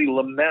everybody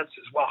laments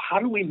is, well, how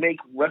do we make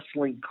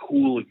wrestling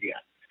cool again?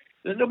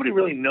 And nobody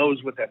really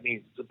knows what that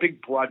means. It's a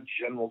big, broad,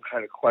 general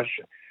kind of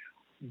question.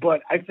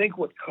 But I think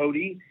what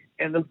Cody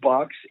and the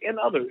Bucks and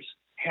others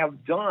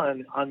have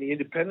done on the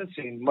independent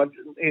scene, much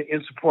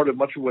in support of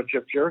much of what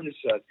Jeff Jarrett has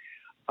said,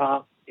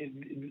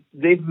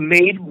 they've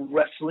made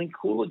wrestling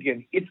cool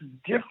again. It's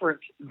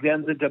different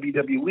than the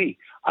WWE.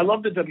 I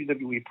love the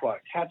WWE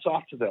product. Hats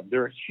off to them.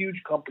 They're a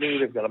huge company.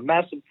 They've got a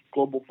massive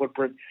global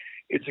footprint.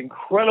 It's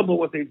incredible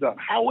what they've done.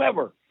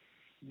 However,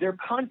 their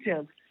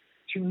content,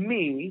 to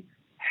me,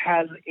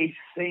 has a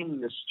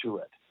sameness to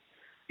it.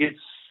 It's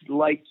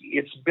like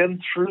it's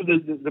been through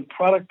the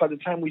product by the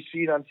time we see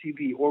it on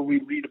TV, or we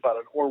read about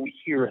it, or we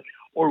hear it,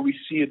 or we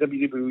see a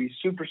WWE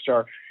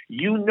superstar.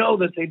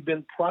 That they've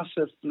been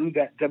processed through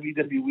that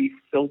WWE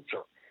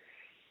filter.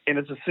 And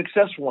it's a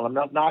successful one. I'm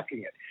not knocking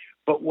it.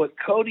 But what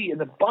Cody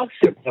and the Bucks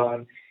have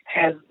done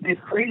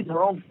they've created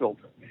their own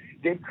filter.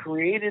 They've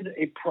created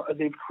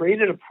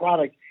a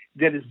product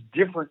that is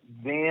different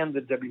than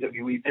the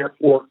WWE,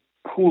 therefore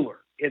cooler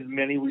in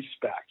many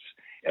respects.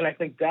 And I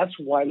think that's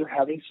why they're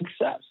having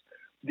success.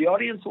 The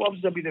audience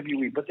loves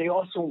WWE, but they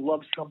also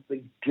love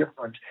something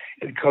different.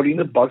 And Cody and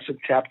the Bucks have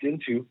tapped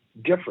into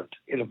different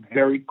in a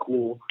very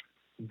cool,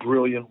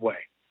 brilliant way.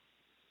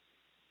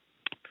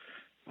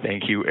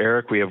 Thank you,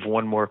 Eric. We have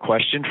one more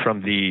question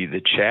from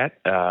the chat.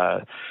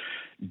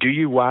 Do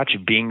you watch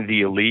Being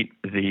the Elite,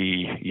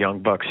 the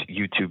Young Bucks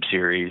YouTube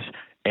series?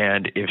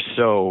 And if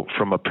so,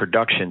 from a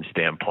production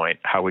standpoint,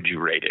 how would you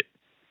rate it?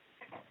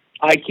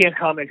 I can't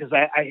comment because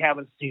I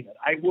haven't seen it.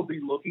 I will be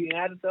looking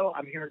at it, though.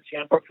 I'm here in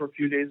Tampa for a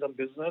few days on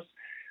business,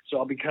 so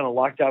I'll be kind of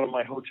locked out of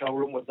my hotel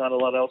room with not a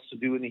lot else to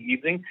do in the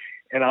evening,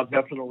 and I'll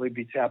definitely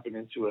be tapping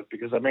into it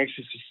because I'm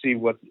anxious to see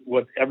what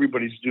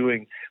everybody's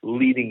doing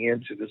leading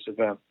into this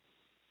event.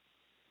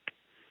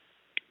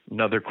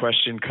 Another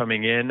question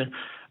coming in.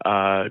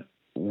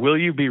 Will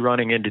you be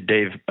running into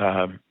Dave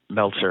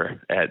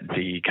Meltzer at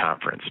the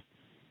conference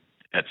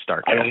at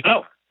Starrcast? I don't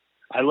know.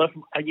 I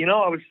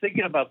was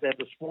thinking about that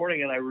this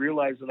morning, and I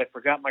realized that I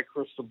forgot my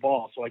crystal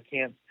ball, so I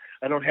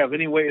don't have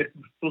any way of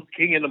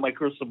looking into my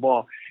crystal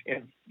ball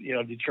and,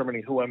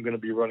 determining who I'm going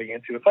to be running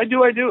into. If I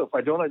do, I do. If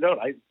I don't, I don't.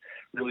 I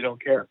really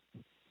don't care.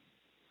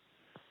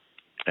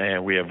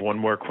 And we have one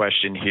more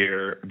question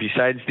here.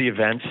 Besides the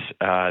events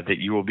that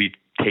you will be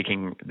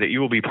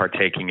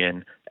partaking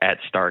in at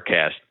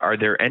Starrcast, are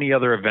there any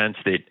other events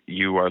that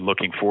you are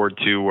looking forward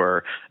to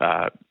or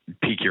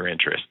pique your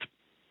interest?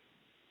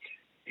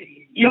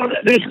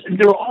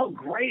 They're all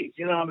great.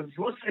 I was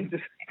listening to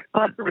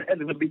Conrad at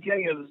the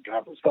beginning of this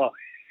conference call,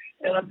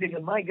 and I'm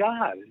thinking, my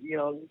God,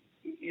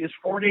 is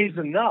 4 days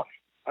enough?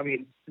 I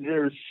mean,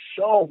 there's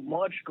so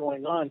much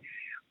going on.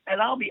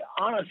 And I'll be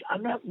honest,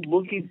 I'm not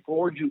looking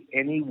forward to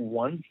any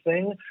one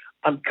thing.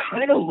 I'm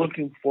kind of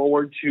looking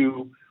forward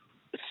to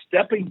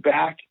stepping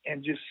back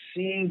and just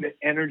seeing the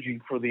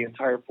energy for the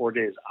entire 4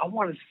 days. I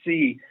want to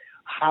see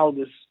how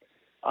this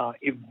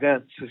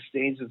event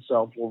sustains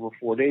itself over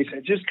 4 days.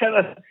 And just kind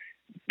of,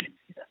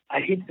 I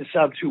hate to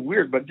sound too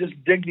weird, but just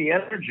dig the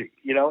energy,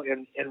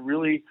 and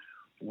really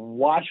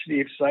watch the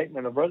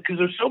excitement of it, because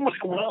there's so much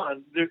going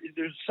on.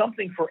 There's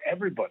something for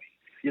everybody.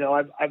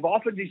 I've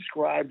often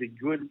described a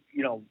good,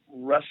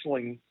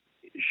 wrestling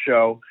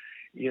show,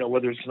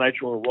 whether it's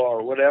Nitro or Raw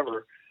or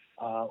whatever,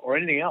 or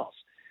anything else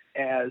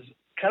as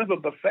kind of a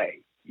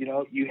buffet.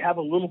 You have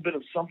a little bit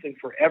of something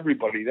for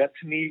everybody. That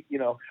to me,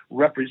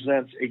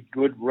 represents a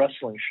good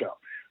wrestling show.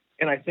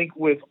 And I think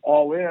with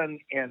All In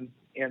and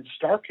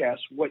StarCast,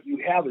 what you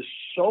have is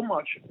so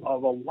much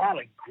of a lot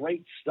of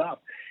great stuff.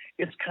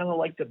 It's kind of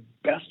like the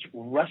best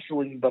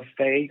wrestling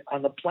buffet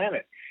on the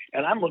planet.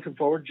 And I'm looking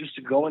forward just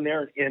to going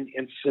there and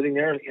sitting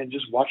there and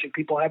just watching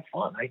people have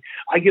fun.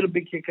 I get a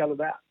big kick out of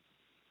that.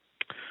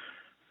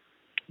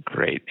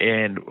 Great.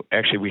 And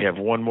actually, we have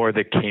one more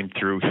that came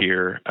through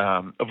here.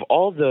 Of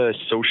all the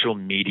social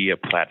media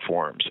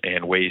platforms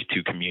and ways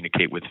to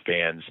communicate with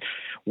fans,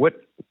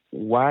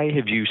 why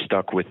have you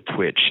stuck with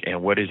Twitch,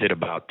 and what is it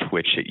about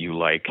Twitch that you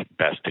like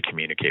best to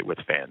communicate with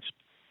fans?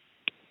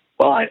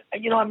 Well,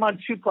 I'm on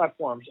two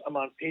platforms. I'm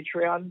on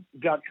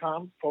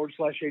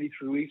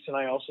patreon.com/83weeks, and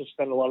I also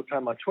spend a lot of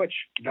time on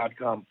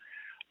twitch.com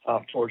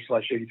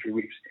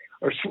 /83weeks.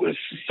 Or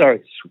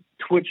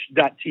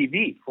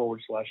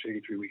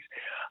twitch.tv/83weeks.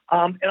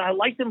 And I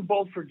like them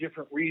both for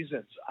different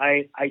reasons.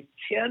 I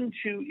tend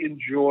to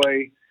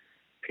enjoy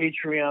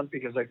Patreon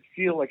because I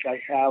feel like I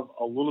have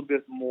a little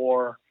bit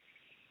more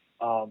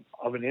of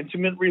an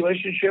intimate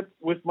relationship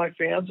with my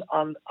fans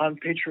on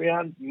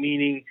Patreon,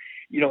 meaning,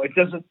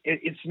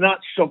 it's not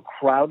so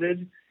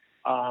crowded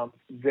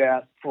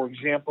that, for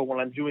example, when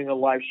I'm doing a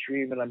live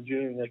stream and I'm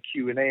doing a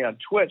Q&A on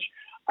Twitch,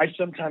 I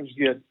sometimes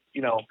get,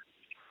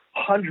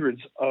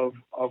 hundreds of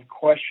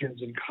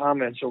questions and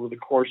comments over the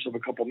course of a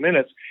couple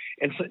minutes.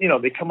 And so,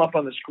 they come up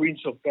on the screen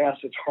so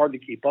fast, it's hard to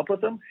keep up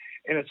with them.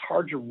 And it's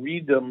hard to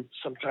read them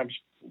sometimes,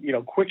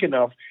 quick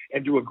enough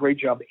and do a great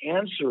job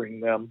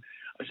answering them.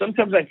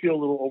 Sometimes I feel a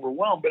little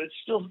overwhelmed, but it's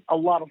still a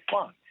lot of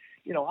fun.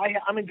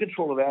 I'm in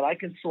control of that. I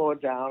can slow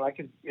it down. I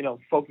can,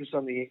 focus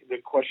on the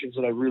questions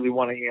that I really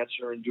want to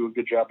answer and do a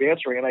good job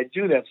answering. And I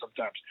do that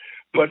sometimes.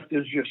 But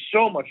there's just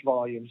so much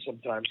volume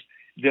sometimes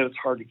that it's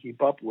hard to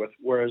keep up with.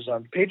 Whereas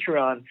on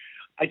Patreon,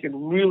 I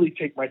can really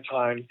take my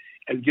time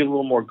and get a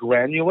little more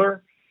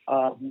granular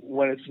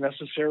when it's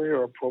necessary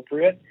or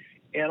appropriate,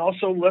 and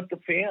also let the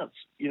fans,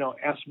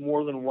 ask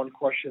more than one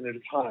question at a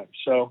time.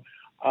 So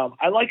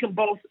I like them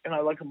both, and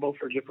I like them both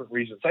for different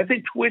reasons. I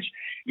think Twitch,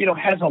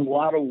 has a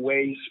lot of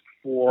ways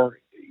for,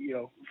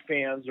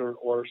 fans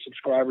or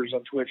subscribers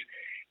on Twitch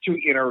to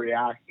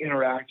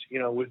interact,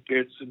 with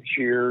bits and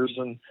cheers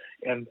and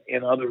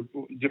other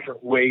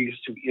different ways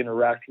to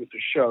interact with the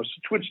show. So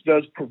Twitch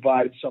does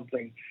provide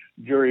something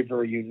very,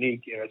 very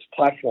unique in its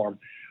platform.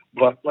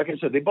 But like I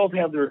said, they both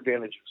have their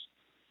advantages.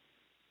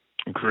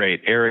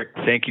 Great. Eric,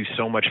 thank you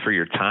so much for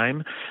your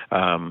time.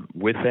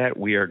 With that,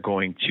 we are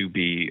going to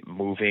be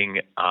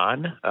moving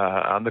on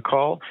the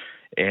call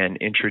and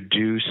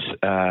introduce,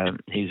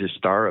 he's a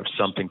star of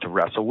Something to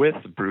Wrestle With,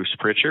 Bruce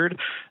Pritchard.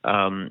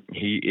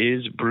 He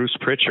is Bruce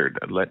Pritchard.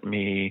 Let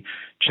me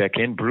check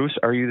in. Bruce,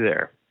 are you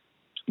there?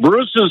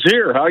 Bruce is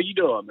here. How you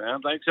doing,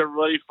 man? Thanks,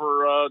 everybody,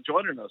 for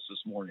joining us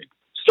this morning.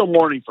 Still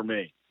morning for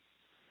me.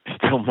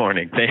 Still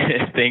morning.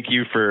 Thank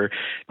you for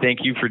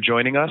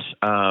joining us.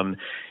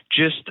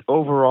 Just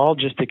overall,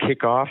 just to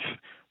kick off,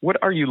 what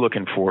are you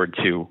looking forward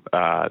to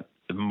the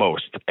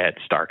most at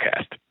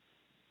StarCast?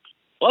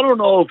 I don't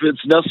know if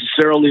it's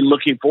necessarily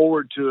looking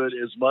forward to it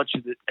as much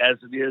as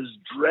it is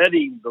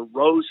dreading the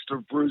roast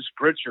of Bruce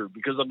Pritchard,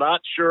 because I'm not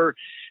sure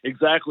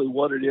exactly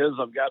what it is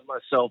I've gotten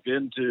myself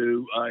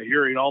into,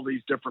 hearing all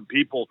these different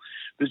people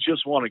that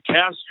just want to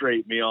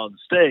castrate me on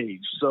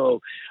stage.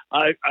 So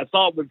I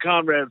thought when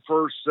Conrad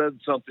first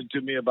said something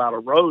to me about a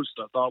roast,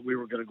 I thought we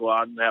were going to go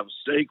out and have a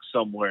steak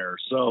somewhere.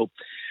 So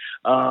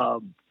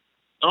I'm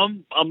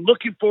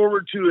looking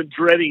forward to and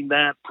dreading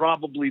that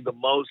probably the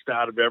most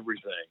out of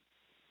everything.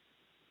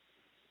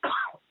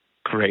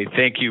 Great.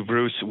 Thank you,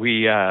 Bruce.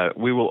 We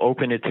will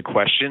open it to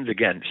questions.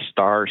 Again,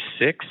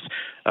 *6.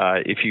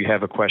 If you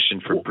have a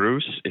question for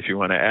Bruce, if you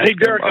want to ask. Hey,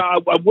 Derek, I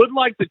would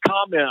like to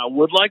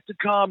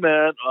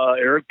comment.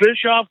 Eric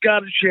Bischoff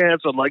got a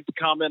chance. I'd like to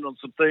comment on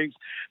some things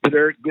that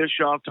Eric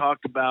Bischoff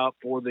talked about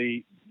for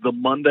the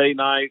Monday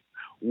Night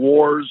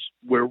Wars,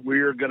 where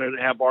we're going to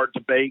have our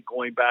debate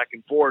going back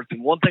and forth.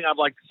 And one thing I'd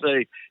like to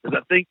say is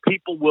I think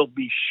people will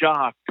be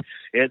shocked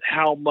at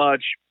how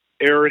much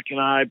Eric and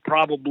I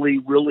probably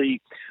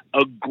really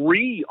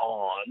agree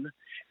on.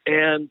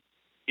 And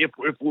if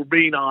we're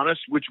being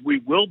honest, which we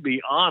will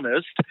be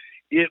honest,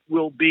 it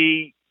will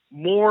be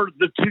more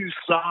the two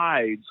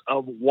sides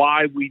of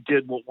why we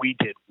did what we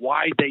did,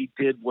 why they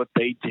did what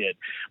they did.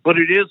 But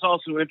it is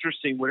also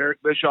interesting when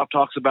Eric Bischoff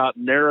talks about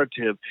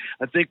narrative.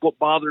 I think what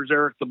bothers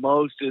Eric the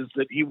most is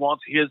that he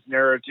wants his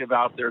narrative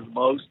out there the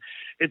most.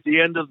 At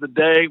the end of the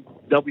day,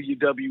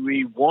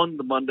 WWE won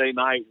the Monday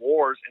Night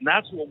Wars, and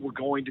that's what we're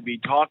going to be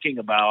talking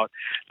about.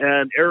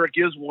 And Eric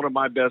is one of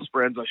my best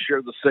friends. I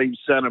share the same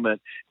sentiment,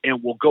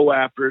 and we'll go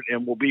after it,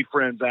 and we'll be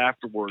friends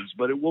afterwards.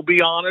 But it will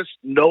be honest,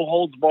 no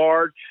holds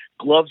barred,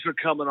 gloves are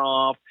coming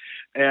off,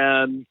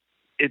 and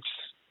it's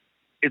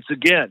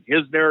again,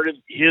 his narrative,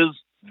 his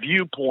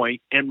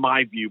viewpoint, and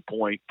my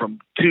viewpoint from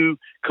two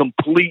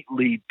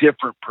completely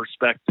different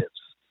perspectives.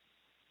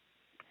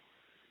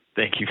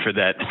 Thank you for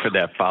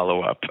that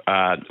follow-up.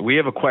 We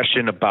have a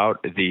question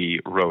about the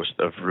roast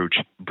of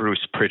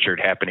Bruce Pritchard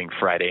happening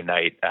Friday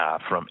night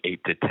from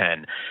 8 to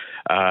 10.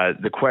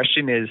 The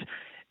question is,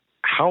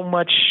 how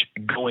much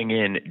going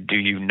in do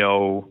you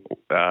know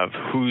of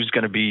who's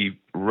going to be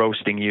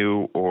roasting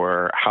you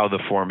or how the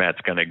format's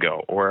going to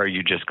go? Or are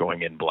you just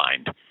going in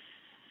blind?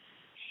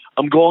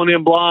 I'm going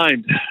in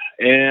blind,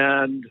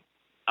 and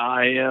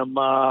I am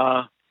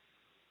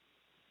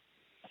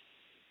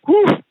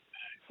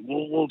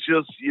We'll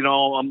just,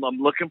 I'm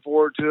looking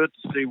forward to it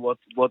to see what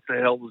the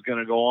hell is going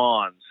to go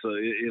on. So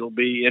it'll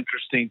be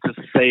interesting to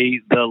say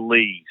the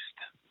least.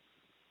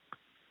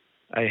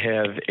 I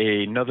have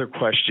another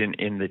question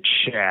in the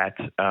chat,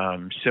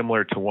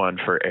 similar to one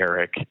for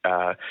Eric.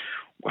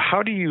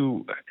 How do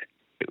you,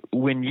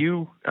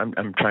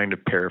 I'm trying to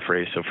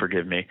paraphrase, so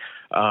forgive me.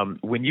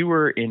 When you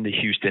were in the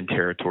Houston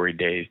territory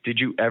days, did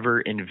you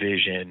ever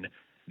envision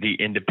the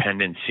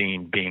independent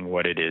scene being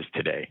what it is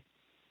today?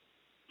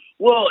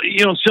 Well,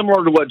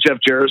 similar to what Jeff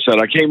Jarrett said,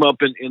 I came up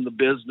in the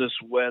business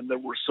when there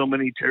were so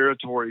many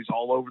territories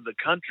all over the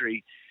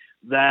country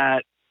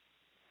that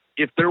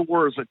if there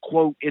was a,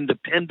 quote,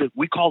 independent,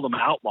 we call them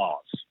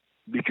outlaws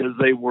because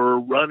they were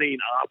running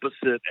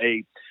opposite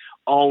a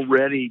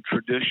already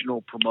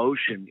traditional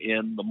promotion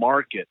in the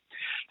market.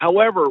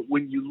 However,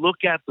 when you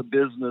look at the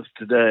business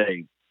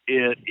today,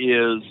 it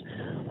is,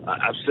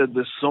 I've said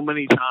this so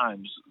many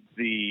times,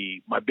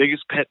 my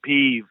biggest pet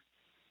peeve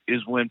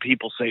is when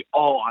people say,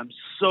 oh, I'm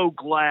so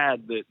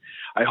glad that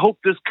I hope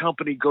this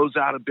company goes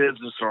out of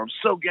business, or I'm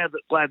so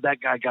glad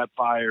that guy got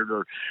fired,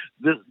 or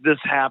this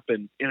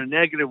happened in a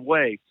negative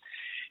way.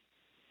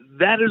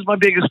 That is my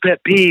biggest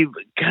pet peeve.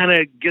 Kind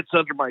of gets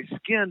under my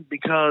skin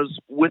because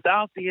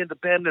without the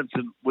independents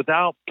and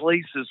without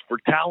places for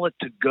talent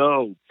to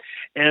go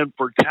and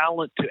for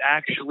talent to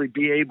actually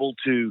be able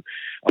to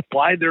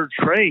apply their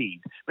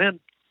trade, man,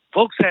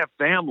 folks have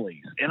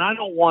families, and I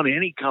don't want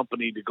any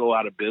company to go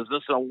out of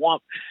business. I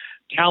want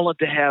talent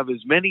to have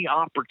as many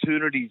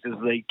opportunities as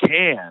they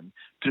can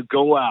to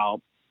go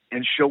out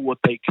and show what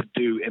they can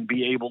do and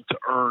be able to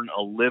earn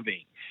a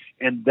living.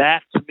 And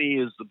that, to me,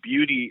 is the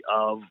beauty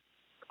of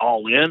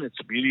All In. It's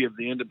the beauty of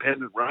the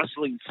independent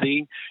wrestling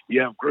scene.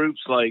 You have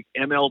groups like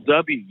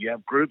MLW. You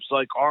have groups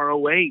like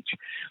ROH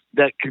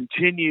that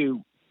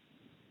continue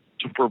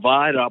to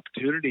provide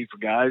opportunity for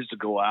guys to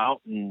go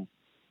out and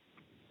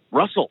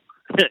wrestle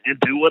and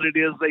do what it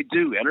is they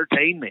do,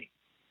 entertain me.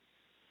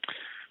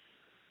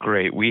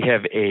 Great. We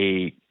have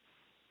a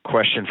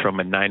question from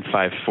a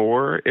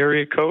 954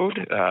 area code.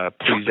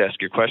 Please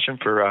ask your question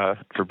for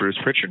Bruce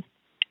Pritchard.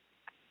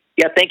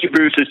 Yeah, thank you,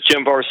 Bruce. It's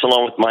Jim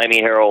Barcelona with Miami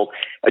Herald.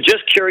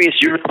 Just curious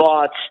your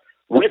thoughts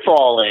with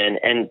All In,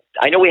 and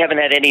I know we haven't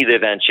had any of the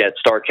events yet,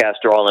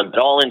 StarCast or All In, but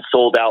All In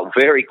sold out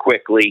very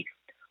quickly.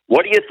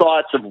 What are your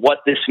thoughts of what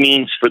this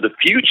means for the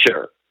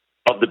future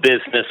of the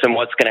business and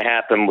what's going to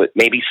happen with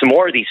maybe some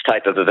more of these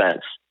type of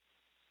events?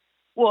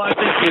 Well, I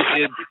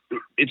think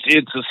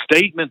it's a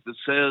statement that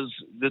says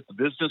that the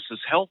business is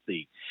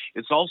healthy.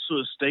 It's also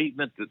a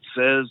statement that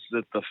says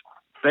that the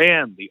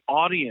fan, the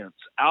audience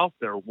out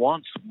there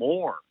wants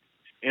more,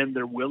 and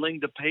they're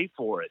willing to pay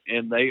for it,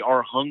 and they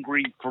are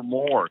hungry for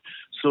more.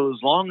 So as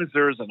long as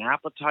there's an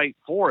appetite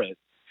for it,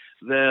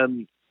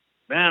 then,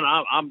 man,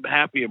 I'm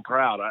happy and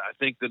proud. I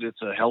think that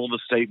it's a hell of a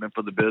statement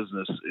for the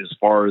business as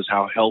far as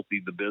how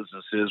healthy the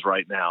business is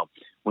right now.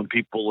 When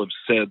people have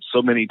said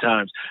so many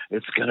times,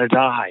 it's going to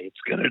die,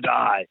 it's going to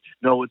die.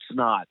 No, it's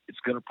not. It's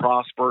going to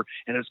prosper,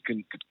 and it's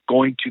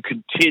going to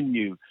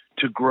continue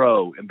to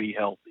grow and be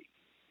healthy.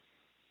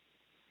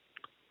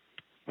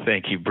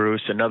 Thank you,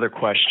 Bruce. Another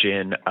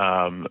question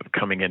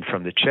coming in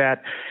from the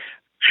chat.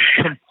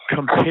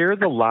 Compare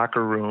the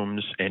locker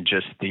rooms and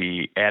just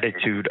the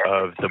attitude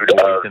of the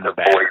boys in the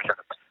back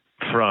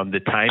from the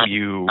time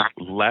you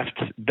left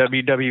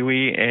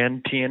WWE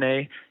and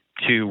TNA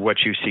to what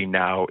you see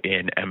now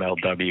in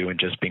MLW and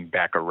just being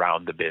back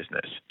around the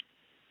business.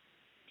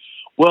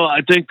 Well,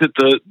 I think that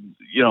the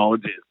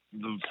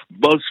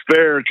most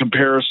fair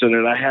comparison,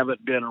 and I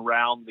haven't been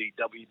around the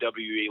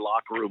WWE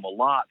locker room a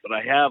lot, but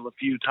I have a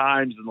few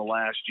times in the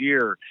last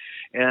year,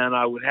 and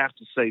I would have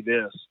to say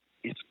this: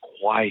 it's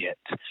quiet.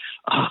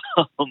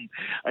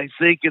 I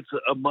think it's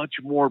a much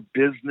more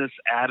business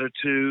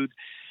attitude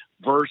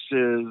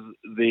versus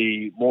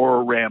the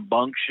more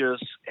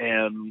rambunctious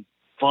and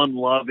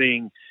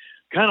fun-loving,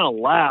 kind of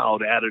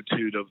loud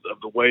attitude of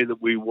the way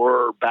that we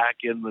were back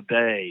in the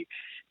day.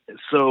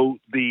 So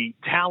the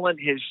talent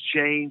has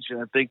changed, and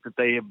I think that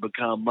they have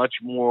become much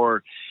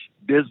more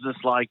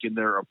business-like in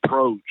their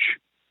approach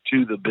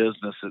to the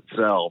business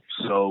itself.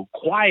 So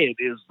quiet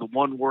is the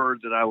one word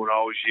that I would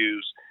always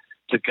use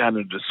to kind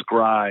of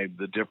describe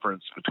the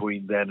difference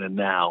between then and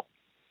now.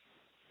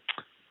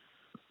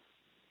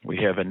 We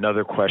have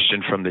another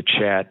question from the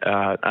chat.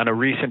 On a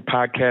recent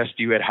podcast,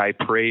 you had high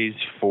praise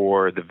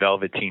for the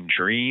Velveteen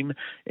Dream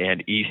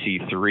and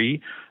EC3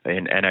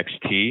 in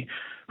NXT.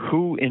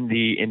 Who in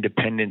the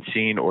independent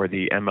scene or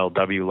the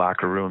MLW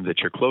locker room that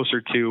you're closer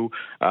to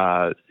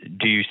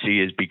do you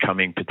see as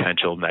becoming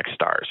potential next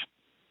stars?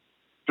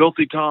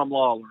 Filthy Tom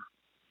Lawler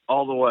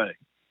all the way.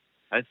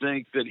 I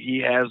think that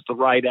he has the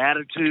right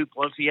attitude,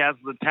 plus he has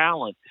the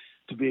talent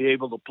to be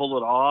able to pull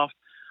it off.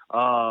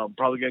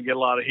 Probably going to get a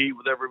lot of heat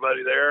with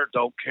everybody there.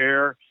 Don't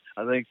care.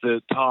 I think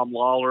that Tom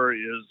Lawler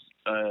is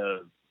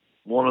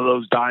one of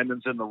those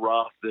diamonds in the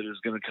rough that is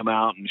going to come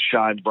out and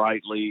shine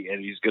brightly,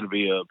 and he's going to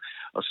be a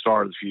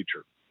star of the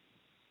future.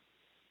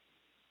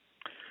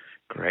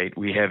 Great.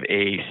 We have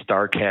a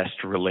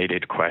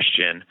StarCast-related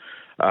question.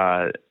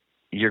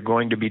 You're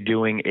going to be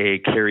doing a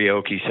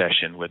karaoke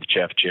session with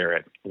Jeff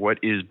Jarrett. What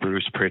is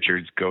Bruce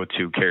Pritchard's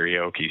go-to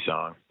karaoke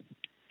song?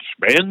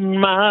 Spend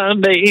my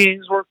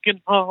days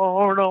working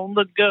hard on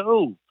the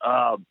go.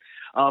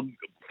 I'm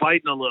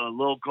fighting a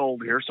little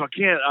cold here, so I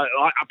can't.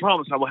 I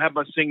promise I will have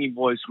my singing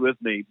voice with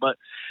me. But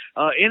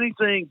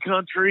anything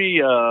country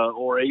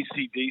or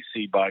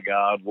AC/DC, by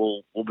God,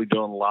 we'll be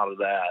doing a lot of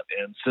that.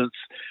 And since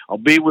I'll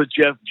be with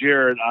Jeff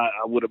Jarrett,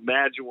 I would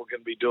imagine we're going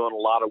to be doing a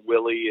lot of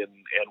Willie and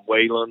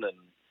Waylon and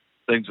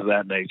things of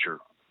that nature.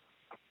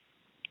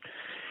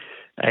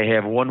 I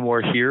have one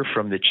more here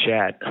from the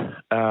chat.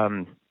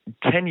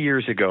 10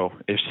 years ago,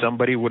 if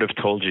somebody would have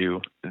told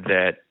you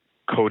that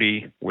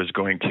Cody was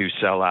going to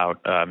sell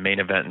out, main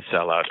event and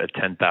sell out a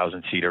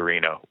 10,000-seat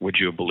arena, would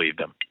you have believed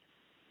them?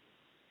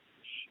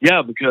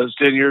 Yeah, because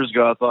 10 years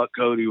ago, I thought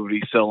Cody would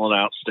be selling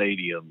out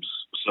stadiums.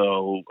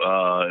 So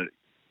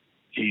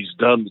he's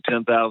done the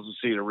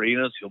 10,000-seat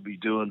arenas. He'll be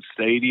doing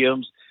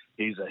stadiums.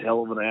 He's a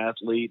hell of an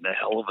athlete and a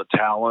hell of a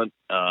talent.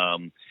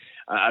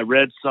 I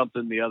read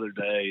something the other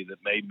day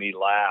that made me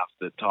laugh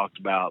that talked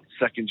about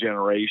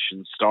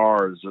second-generation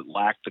stars that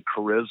lack the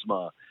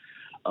charisma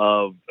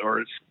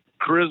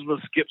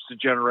charisma skips a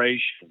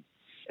generation.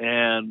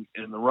 And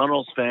in the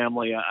Runnels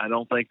family, I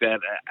don't think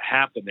that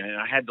happened. And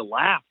I had to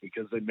laugh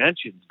because they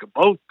mentioned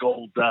both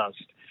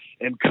Goldust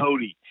and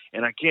Cody.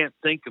 And I can't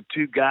think of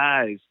two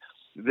guys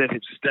that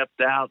had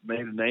stepped out and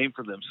made a name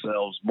for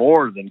themselves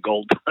more than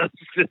Goldust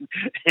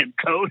and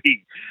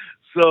Cody.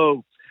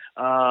 So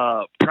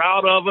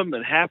proud of them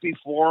and happy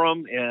for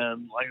them.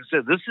 And like I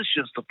said, this is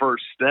just the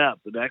first step.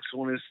 The next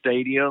one is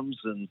stadiums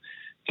and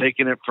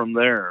taking it from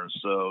there.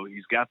 So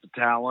he's got the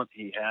talent.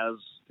 He has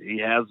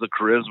the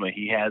charisma.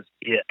 He has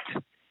it.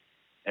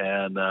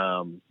 And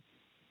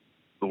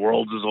the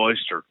world's his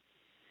oyster.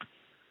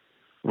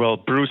 Well,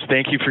 Bruce,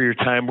 thank you for your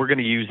time. We're going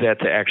to use that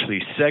to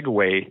actually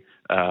segue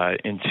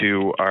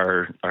into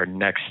our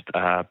next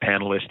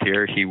panelist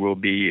here. He will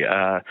be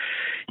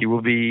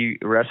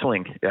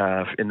wrestling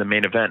in the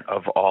main event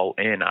of All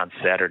In on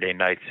Saturday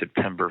night,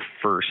 September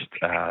 1st,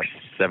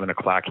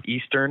 7:00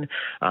 Eastern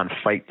on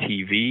Fight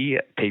TV,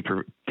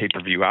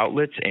 pay-per-view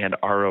outlets, and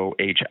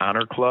ROH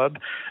Honor Club,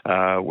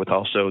 with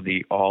also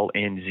the All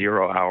In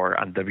 0 Hour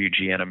on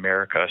WGN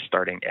America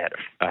starting at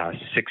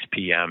 6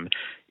 p.m.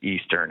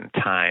 Eastern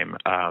time.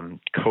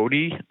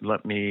 Cody,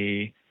 let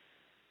me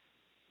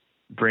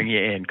bring you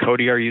in.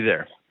 Cody, are you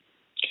there?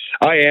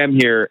 I am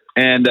here.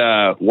 And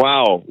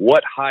wow,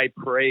 what high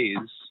praise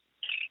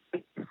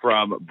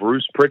from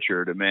Bruce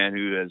Pritchard, a man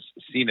who has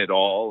seen it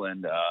all,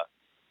 and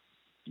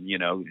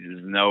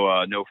there's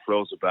no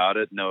frills about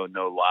it, no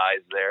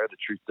lies there. The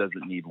truth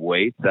doesn't need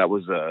weight. That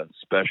was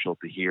special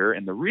to hear.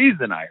 And the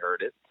reason I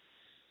heard it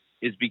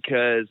is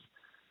because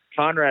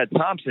Conrad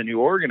Thompson, who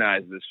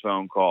organized this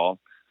phone call,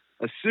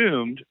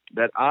 assumed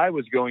that I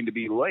was going to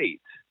be late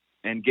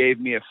and gave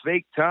me a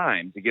fake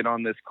time to get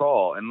on this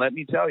call. And let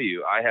me tell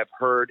you, I have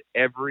heard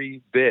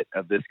every bit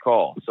of this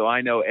call. So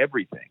I know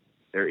everything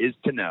there is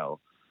to know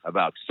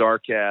about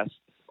StarCast,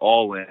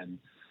 All In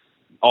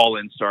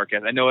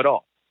StarCast. I know it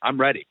all. I'm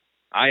ready.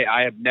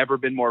 I have never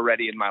been more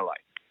ready in my life.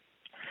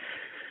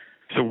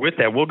 So with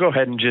that, we'll go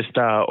ahead and just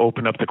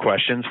open up the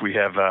questions. We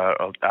have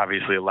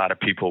obviously a lot of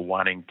people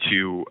wanting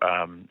to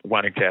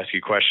ask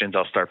you questions.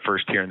 I'll start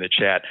first here in the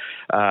chat.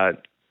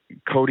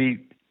 Cody,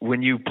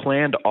 when you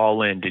planned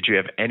All In, did you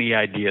have any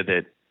idea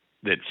that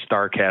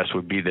StarCast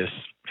would be this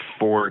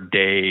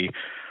 4-day,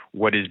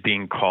 what is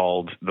being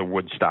called the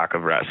Woodstock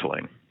of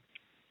wrestling?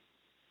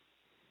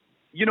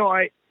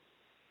 I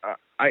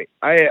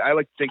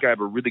like to think I have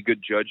a really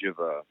good judge of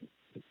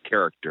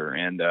character,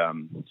 and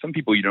some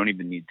people you don't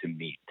even need to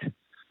meet.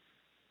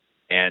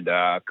 And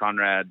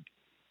Conrad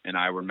and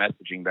I were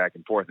messaging back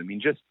and forth. I mean,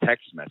 just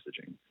text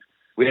messaging.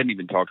 We hadn't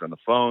even talked on the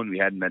phone. We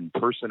hadn't met in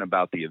person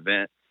about the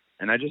event.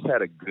 And I just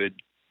had a good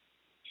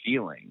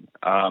feeling.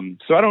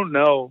 So I don't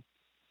know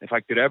if I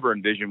could ever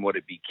envision what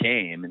it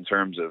became in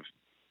terms of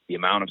the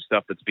amount of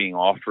stuff that's being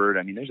offered.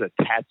 I mean, there's a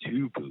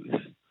tattoo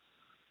booth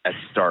at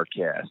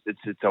StarCast.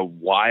 It's a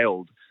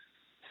wild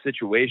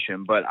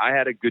situation, but I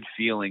had a good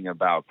feeling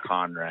about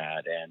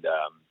Conrad and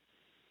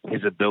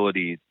his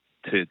ability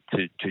to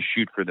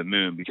shoot for the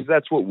moon, because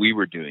that's what we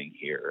were doing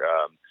here.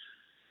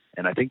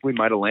 And I think we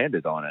might have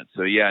landed on it.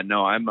 So yeah,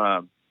 no,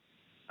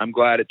 I'm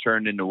glad it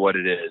turned into what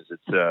it is.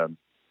 It's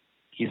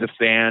he's a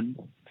fan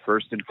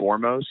first and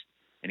foremost,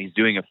 and he's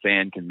doing a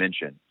fan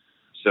convention.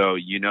 So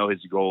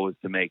his goal is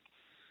to make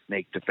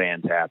the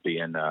fans happy,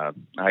 and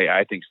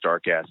I think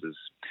StarCast is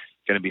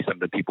going to be something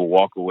that people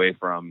walk away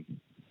from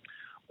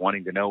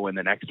wanting to know when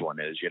the next one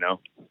is.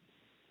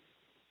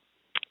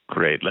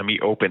 Great. Let me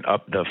open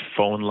up the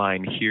phone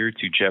line here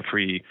to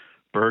Jeffrey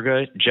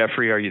Burga.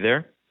 Jeffrey, are you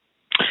there?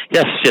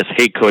 Yes.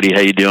 Hey, Cody,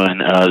 how you doing?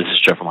 This is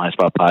Jeff from High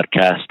Spot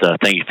Podcast.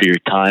 Thank you for your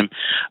time.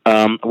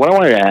 What I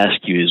wanted to ask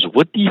you is,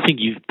 what do you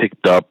think you've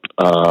picked up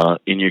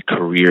in your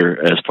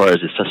career as far as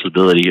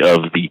accessibility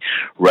of the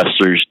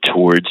wrestlers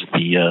towards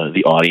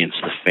the audience,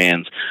 the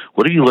fans?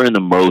 What have you learned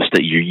the most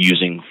that you're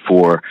using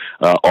for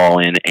All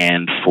In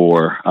and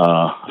for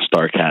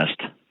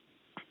StarCast?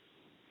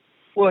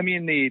 Well, I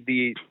mean,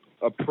 the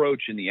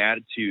approach and the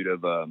attitude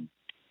of a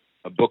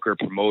booker,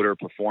 promoter,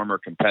 performer,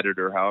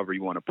 competitor, however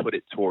you want to put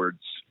it, towards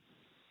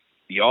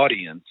the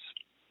audience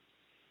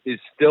is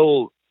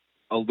still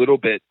a little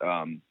bit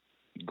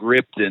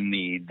gripped in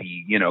the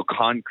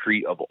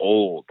concrete of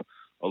old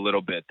a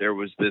little bit. There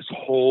was this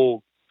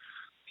whole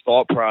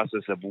thought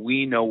process of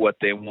we know what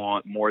they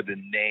want more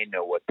than they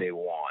know what they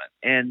want.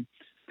 And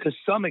to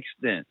some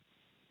extent,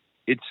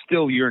 it's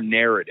still your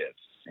narrative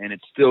and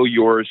it's still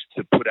yours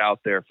to put out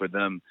there for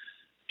them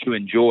to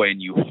enjoy,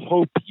 and you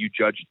hope you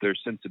judge their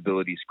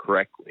sensibilities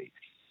correctly.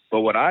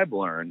 But what I've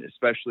learned,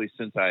 especially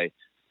since I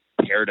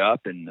paired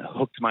up and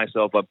hooked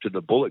myself up to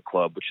the Bullet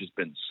Club, which has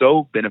been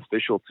so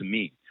beneficial to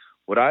me,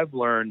 what I've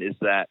learned is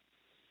that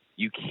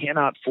you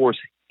cannot force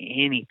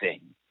anything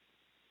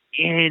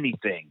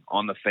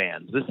on the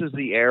fans. This is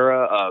the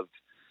era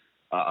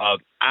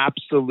of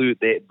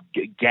absolute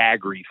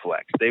gag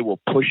reflex. They will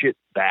push it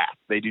back.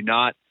 They're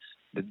not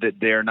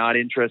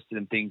interested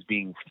in things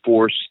being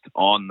forced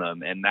on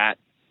them, and that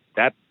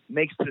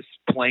makes this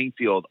playing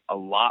field a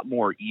lot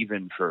more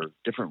even for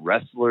different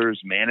wrestlers,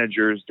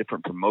 managers,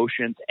 different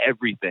promotions,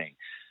 everything,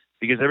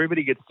 because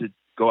everybody gets to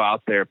go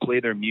out there,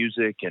 play their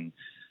music, and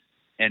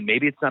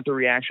maybe it's not the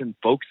reaction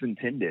folks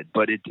intended,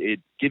 but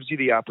it gives you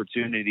the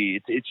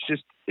opportunity.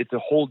 It's a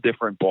whole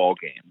different ball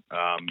game.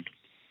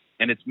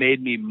 And it's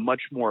made me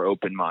much more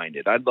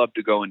open-minded. I'd love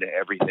to go into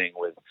everything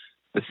with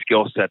the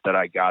skill set that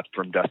I got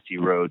from Dusty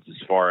Rhodes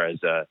as far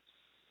as a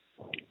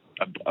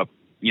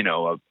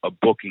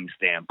booking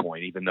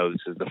standpoint, even though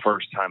this is the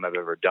first time I've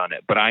ever done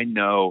it. But I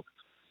know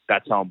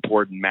that's how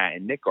important Matt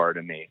and Nick are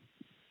to me.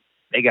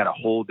 They got a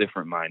whole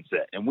different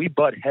mindset, and we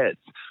butt heads.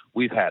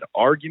 We've had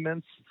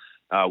arguments.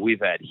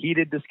 We've had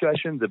heated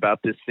discussions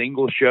about this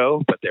single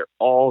show, but they're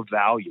all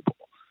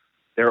valuable.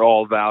 They're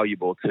all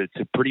valuable to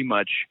pretty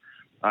much,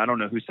 I don't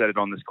know who said it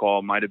on this call.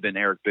 It might have been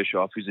Eric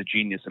Bischoff, who's a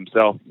genius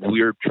himself.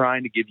 We're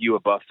trying to give you a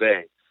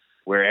buffet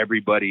where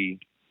everybody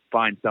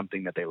finds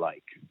something that they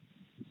like.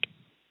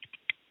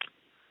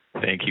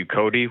 Thank you,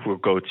 Cody. We'll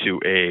go to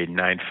a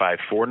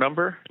 954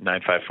 number.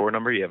 954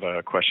 number, you have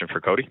a question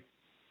for Cody?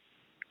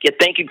 Yeah,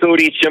 thank you,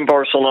 Cody. It's Jim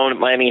Barcelona at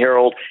Miami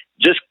Herald.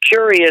 Just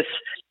curious,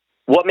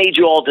 what made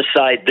you all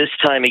decide this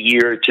time of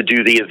year to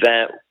do the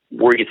event?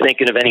 Were you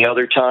thinking of any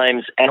other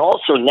times? And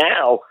also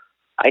now,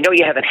 I know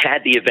you haven't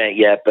had the event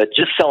yet, but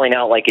just selling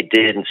out like it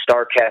did and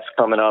StarCast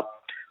coming up,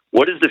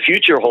 what does the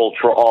future hold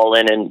for All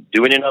In and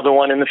doing another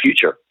one in the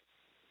future?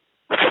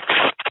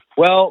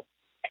 Well,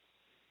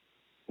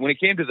 when it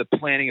came to the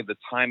planning of the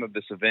time of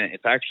this event,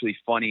 it's actually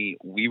funny.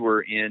 We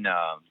were in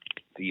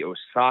the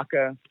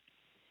Osaka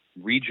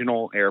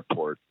Regional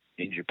Airport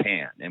in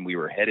Japan, and we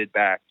were headed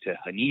back to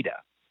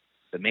Haneda,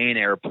 the main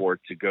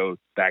airport, to go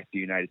back to the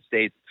United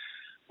States.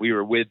 We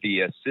were with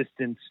the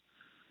Assistant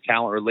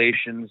Talent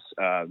Relations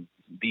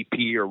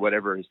VP or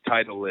whatever his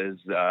title is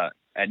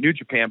at New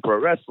Japan Pro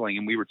Wrestling,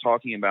 and we were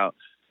talking about,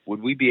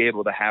 would we be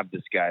able to have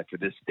this guy for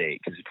this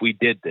date? Because if we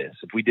did this,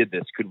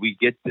 could we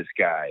get this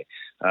guy?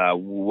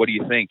 What do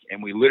you think?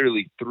 And we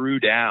literally threw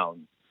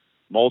down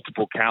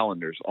multiple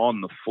calendars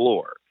on the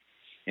floor.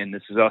 And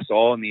this is us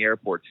all in the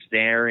airport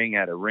staring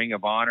at a Ring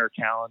of Honor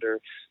calendar,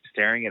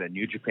 staring at a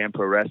New Japan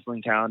Pro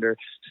Wrestling calendar,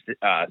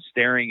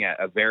 staring at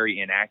a very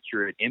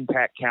inaccurate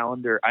Impact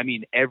calendar. I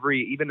mean,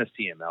 even a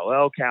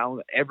CMLL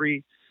calendar,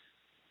 every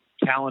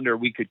calendar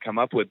we could come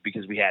up with,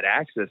 because we had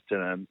access to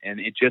them. And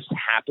it just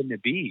happened to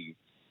be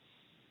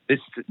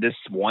this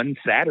one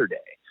Saturday.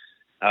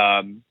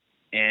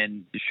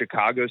 And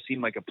Chicago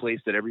seemed like a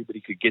place that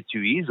everybody could get to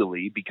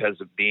easily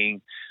because of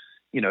being,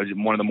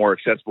 one of the more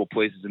accessible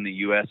places in the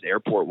U.S.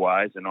 airport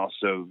wise, and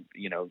also,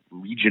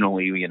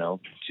 regionally,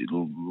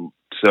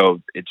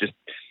 so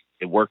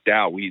it worked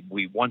out.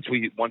 We once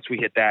we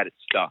hit that, it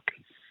stuck.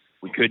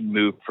 We couldn't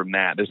move from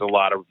that. There's a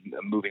lot of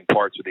moving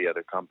parts with the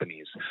other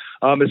companies.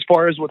 As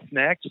far as what's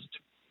next,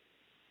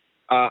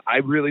 I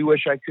really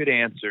wish I could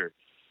answer.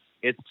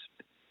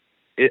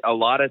 A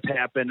lot has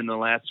happened in the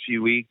last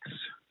few weeks.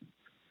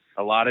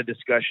 A lot of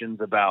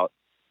discussions about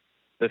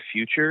the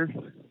future.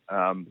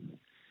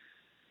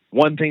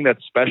 One thing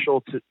that's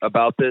special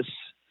about this,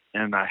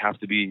 and I have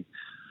to be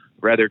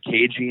rather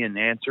cagey in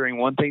answering,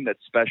 one thing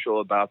that's special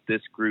about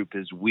this group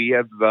is we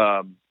have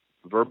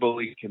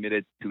verbally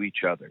committed to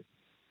each other.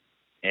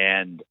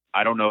 And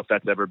I don't know if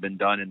that's ever been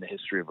done in the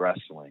history of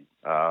wrestling,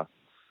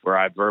 where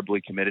I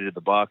verbally committed to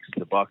the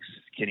Bucks,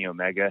 Kenny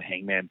Omega,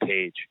 Hangman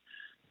Page.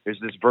 There's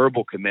this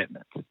verbal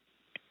commitment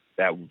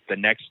that the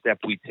next step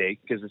we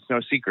take, because it's no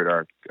secret,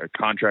 our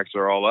contracts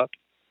are all up.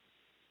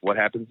 What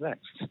happens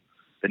next?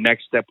 the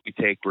next step we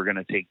take, we're going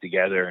to take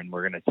together, and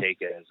we're going to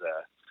take it as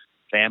a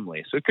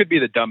family. So it could be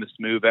the dumbest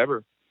move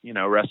ever. You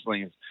know,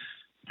 wrestling is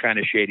kind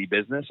of shady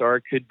business, or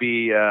it could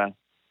be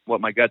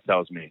what my gut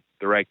tells me,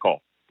 the right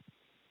call.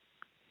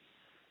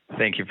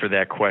 Thank you for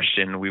that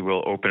question. We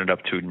will open it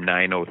up to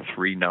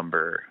 903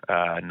 number.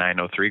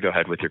 903, go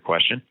ahead with your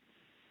question.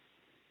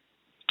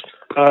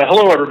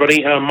 Hello,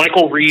 everybody.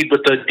 Michael Reed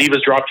with the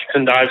Divas Dropkicks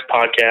and Dives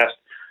podcast.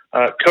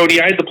 Cody,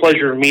 I had the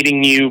pleasure of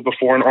meeting you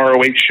before an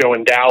ROH show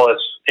in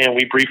Dallas, and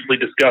we briefly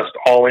discussed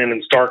All In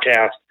and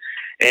StarCast.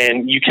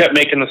 And you kept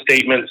making the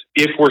statements,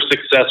 if we're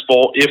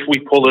successful, if we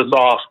pull this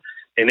off,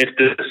 and if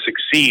this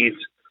succeeds.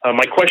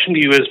 My question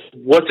to you is,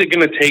 what's it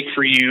going to take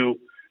for you,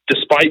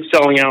 despite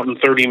selling out in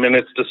 30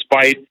 minutes,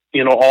 despite,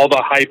 you know, all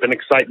the hype and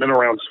excitement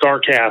around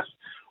StarCast,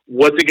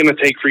 what's it going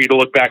to take for you to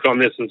look back on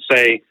this and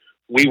say,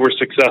 we were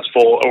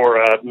successful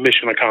or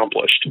mission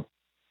accomplished?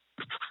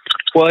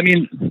 Well, I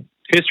mean,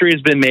 history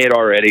has been made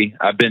already.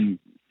 I've been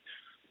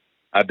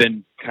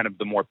kind of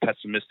the more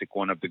pessimistic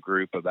one of the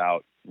group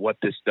about what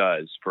this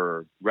does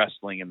for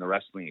wrestling and the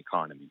wrestling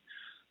economy.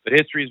 But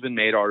history has been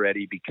made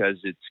already because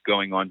it's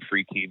going on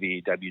free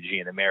TV, WG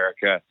in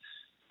America,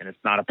 and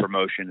it's not a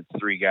promotion. It's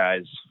three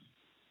guys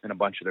and a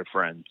bunch of their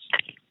friends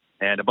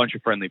and a bunch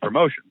of friendly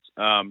promotions.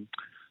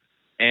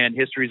 And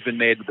history has been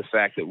made with the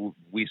fact that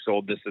we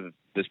sold this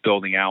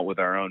building out with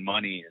our own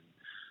money, and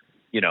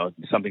you know,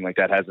 something like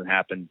that hasn't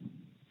happened.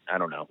 I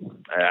don't know.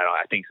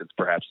 I think since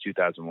perhaps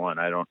 2001.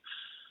 I don't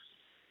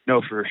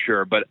know for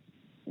sure, but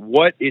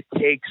what it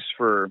takes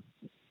for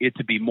it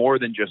to be more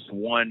than just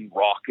one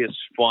raucous,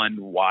 fun,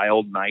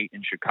 wild night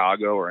in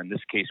Chicago, or in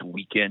this case,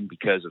 weekend,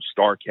 because of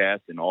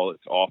StarCast and all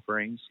its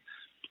offerings,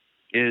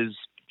 is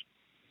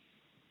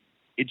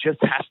it just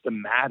has to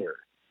matter.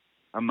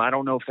 I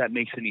don't know if that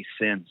makes any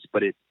sense,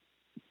 but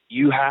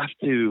you have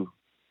to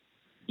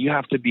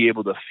be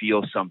able to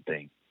feel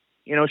something.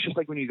 You know, it's just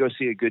like when you go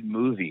see a good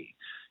movie.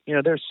 You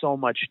know, there's so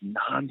much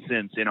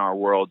nonsense in our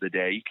world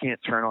today. You can't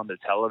turn on the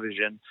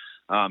television.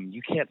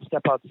 You can't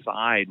step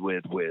outside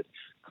with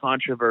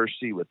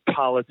controversy, with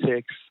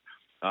politics.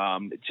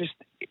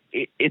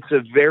 It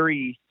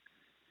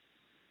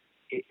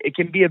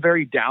can be a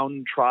very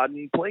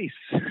downtrodden place,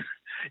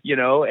 you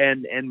know,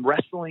 and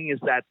wrestling is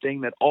that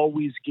thing that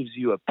always gives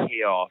you a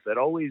payoff, that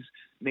always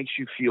makes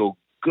you feel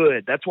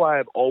good. That's why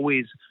I've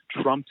always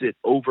trumped it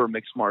over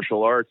mixed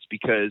martial arts,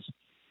 because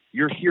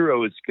your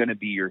hero is going to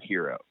be your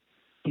hero.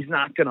 He's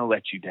not going to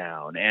let you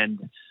down.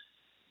 And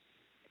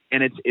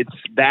it's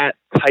that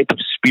type of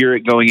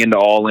spirit going into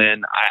All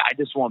In. I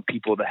just want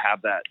people to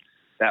have that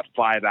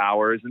 5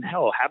 hours, and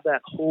hell, have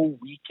that whole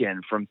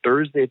weekend from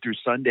Thursday through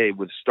Sunday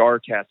with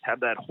StarCast,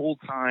 have that whole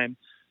time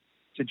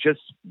to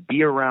just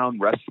be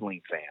around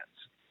wrestling fans.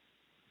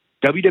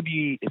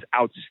 WWE is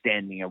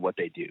outstanding at what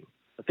they do,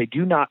 but they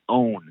do not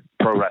own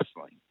pro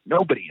wrestling.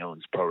 Nobody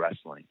owns pro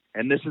wrestling.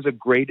 And this is a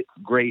great,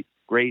 great,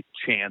 great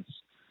chance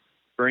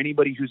for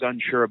anybody who's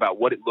unsure about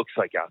what it looks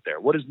like out there.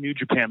 What does New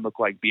Japan look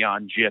like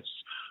beyond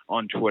GIFs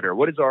on Twitter?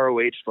 What is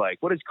ROH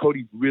like? What is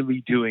Cody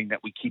really doing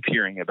that we keep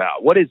hearing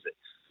about? What is it?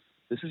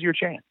 This is your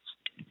chance.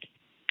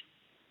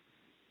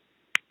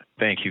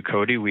 Thank you,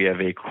 Cody. We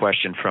have a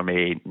question from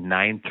a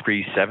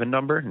 937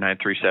 number.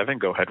 937,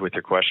 go ahead with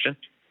your question.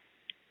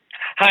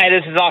 Hi,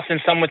 this is Austin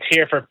Sumwitz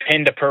here for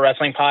Pin to Pro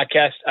Wrestling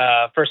Podcast.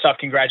 First off,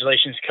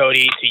 congratulations,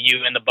 Cody, to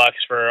you and the Bucks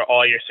for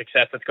all your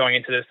success that's going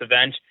into this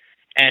event.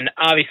 And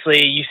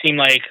obviously, you seem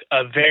like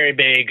a very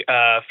big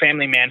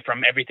family man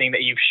from everything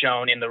that you've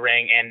shown in the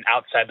ring and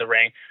outside the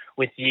ring,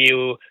 with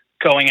you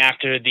going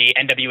after the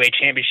NWA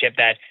championship,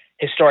 that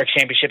historic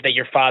championship that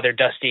your father,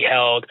 Dusty,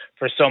 held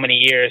for so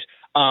many years.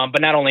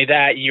 But not only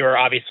that, you're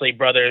obviously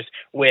brothers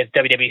with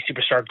WWE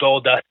superstar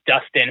Goldust,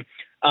 Dustin.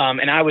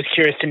 And I was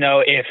curious to know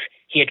if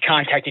he had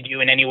contacted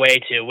you in any way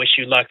to wish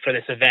you luck for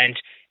this event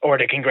or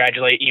to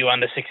congratulate you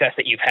on the success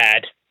that you've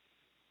had.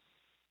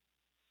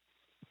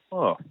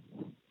 Oh.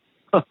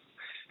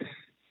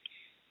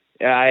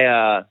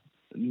 Yeah,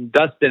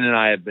 Dustin and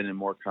I have been in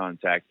more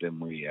contact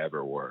than we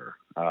ever were.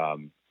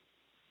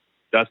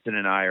 Dustin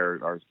and I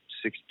are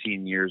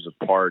 16 years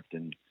apart,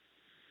 and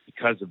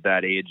because of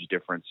that age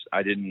difference,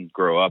 I didn't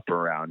grow up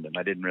around him.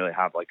 I didn't really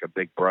have like a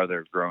big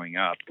brother growing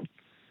up.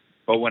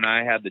 But when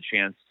I had the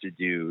chance to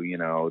do, you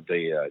know,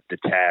 the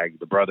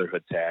tag, the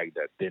Brotherhood tag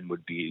that then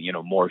would be, you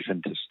know, morph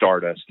into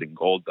Stardust and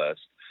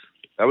Goldust,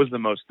 that was the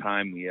most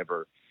time we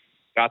ever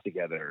got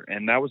together.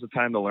 And that was a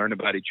time to learn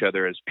about each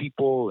other as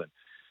people and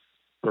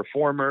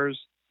performers.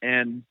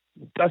 And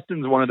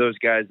Dustin's one of those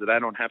guys that I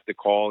don't have to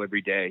call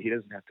every day. He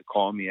doesn't have to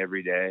call me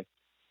every day.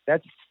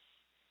 That's,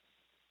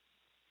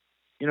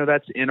 you know,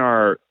 that's in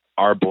our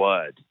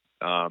blood,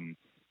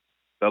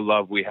 the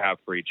love we have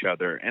for each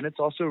other. And it's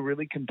also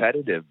really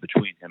competitive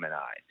between him and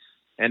I.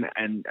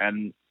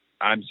 And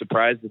I'm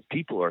surprised if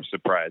people are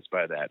surprised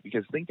by that,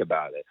 because think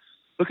about it.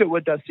 Look at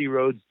what Dusty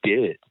Rhodes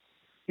did.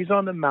 He's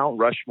on the Mount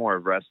Rushmore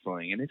of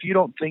wrestling. And if you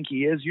don't think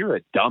he is, you're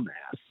a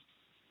dumbass.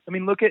 I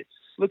mean, look at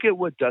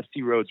what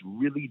Dusty Rhodes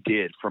really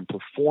did from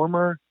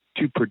performer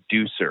to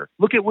producer.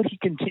 Look at what he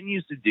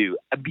continues to do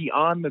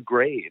beyond the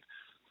grave.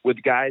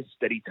 with guys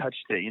that he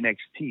touched at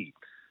NXT.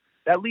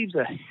 That leaves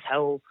a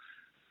hell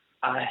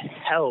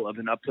of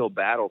an uphill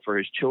battle for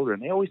his children.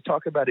 They always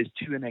talk about his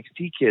 2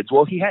 NXT kids.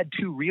 Well, he had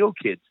 2 real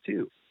kids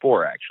too,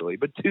 4 actually,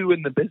 but 2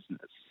 in the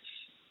business.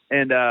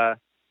 And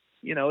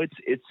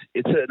it's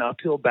an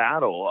uphill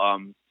battle.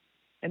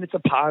 And it's a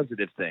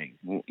positive thing.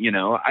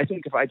 I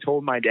think if I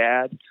told my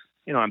dad,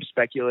 I'm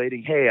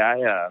speculating, hey,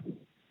 I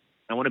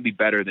want to be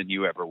better than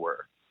you ever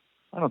were,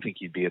 I don't think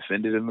he'd be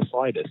offended in the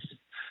slightest.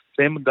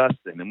 Same with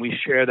Dustin, and we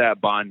share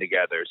that bond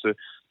together. So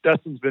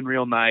Dustin's been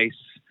real nice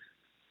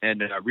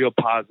and real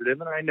positive,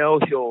 and I know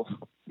he'll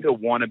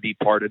want to be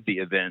part of the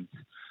event.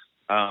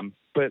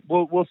 But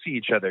we'll see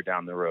each other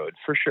down the road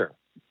for sure.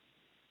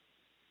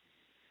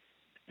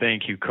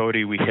 Thank you,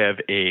 Cody. We have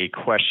a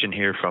question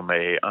here from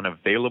a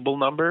unavailable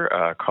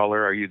number.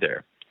 Caller, are you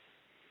there?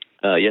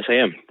 Yes, I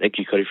am. Thank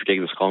you, Cody, for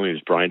taking this call. My name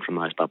is Brian from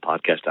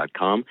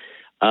highspotpodcast.com.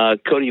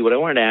 Cody, what I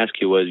wanted to ask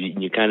you was,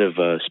 you kind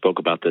of spoke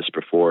about this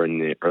before in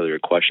the earlier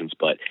questions,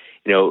 but,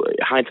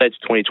 hindsight's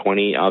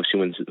 2020. Obviously,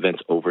 when this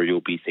event's over,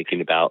 you'll be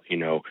thinking about,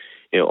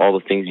 all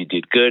the things you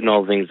did good and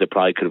all the things that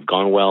probably could have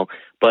gone well.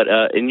 But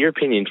in your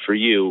opinion, for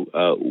you,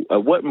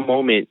 what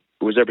moment,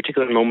 was there a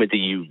particular moment that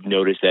you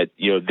noticed that,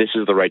 this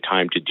is the right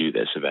time to do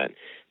this event?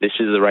 This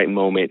is the right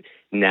moment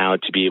now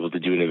to be able to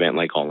do an event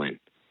like All In?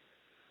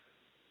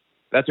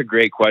 That's a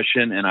great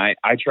question, and I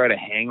try to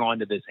hang on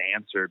to this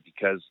answer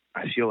because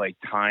I feel like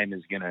time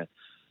is going to,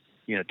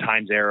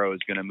 time's arrow is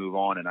going to move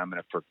on and I'm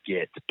going to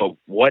forget. But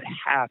what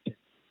happened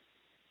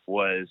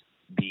was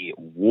the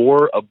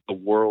War of the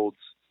Worlds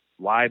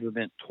live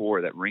event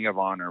tour that Ring of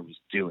Honor was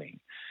doing.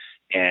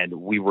 And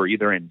we were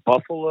either in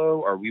Buffalo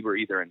or we were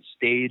either in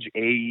Stage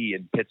AE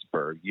in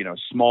Pittsburgh,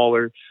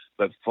 smaller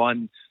but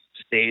fun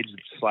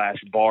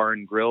stage/bar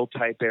and grill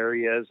type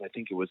areas. I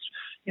think it was,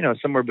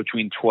 somewhere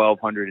between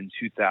 1,200 and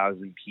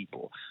 2,000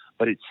 people,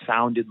 but it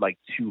sounded like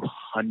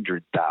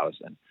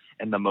 200,000.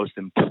 And the most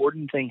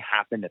important thing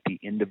happened at the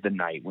end of the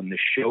night. When the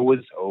show was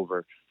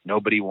over,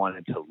 nobody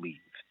wanted to leave.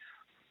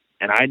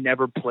 And I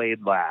never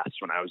played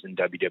last when I was in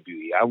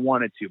WWE. I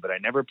wanted to, but I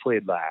never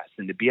played last.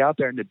 And to be out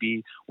there and to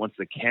be, once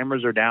the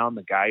cameras are down,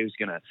 the guy who's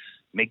going to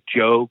make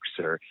jokes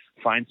or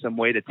find some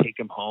way to take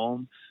him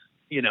home,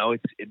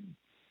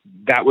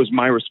 that was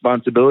my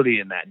responsibility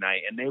in that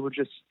night. And it was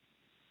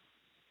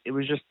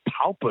just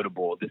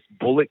palpable, this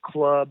Bullet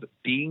Club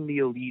being the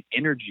elite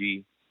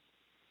energy.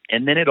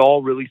 And then it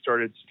all really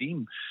started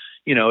steam.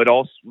 It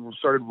all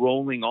started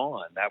rolling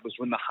on. That was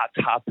when the Hot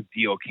Topic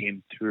deal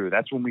came through.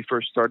 That's when we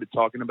first started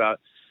talking about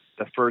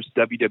the first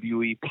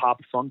WWE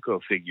Pop Funko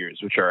figures,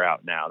 which are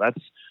out now.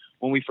 That's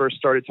when we first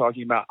started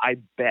talking about, I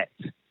bet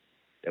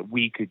that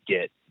we could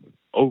get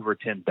over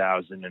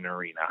 10,000 in an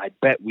arena. I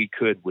bet we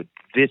could with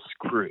this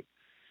crew.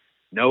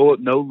 No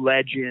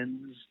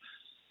legends,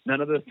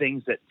 none of the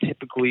things that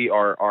typically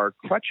are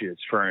crutches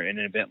for an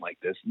event like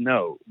this.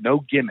 No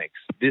gimmicks.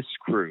 This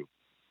crew,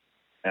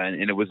 and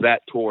it was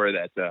that tour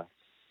that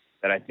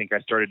I think I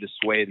started to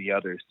sway the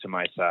others to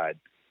my side.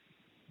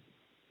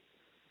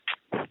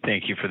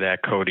 Thank you for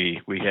that,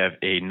 Cody. We have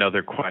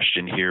another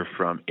question here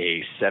from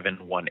a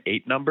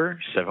 718 number.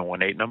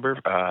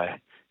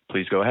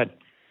 Please go ahead.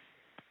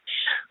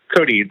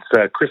 Cody,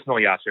 it's Chris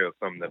Miliacho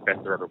from the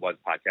Best There Ever Was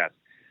podcast.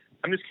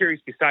 I'm just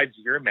curious, besides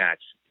your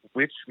match,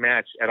 which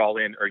match at All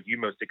In are you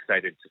most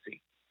excited to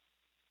see?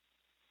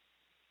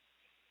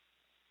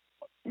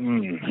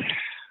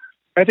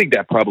 I think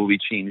that probably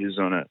changes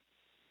on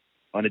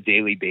a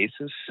daily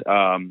basis.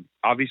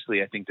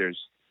 Obviously, I think there's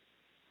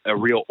a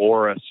real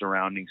aura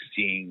surrounding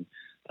seeing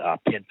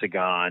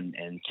Pentagon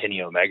and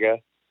Kenny Omega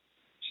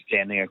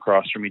standing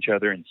across from each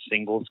other in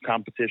singles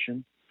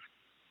competition.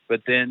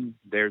 But then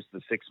there's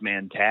the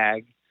 6-man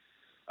tag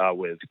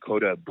with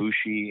Kota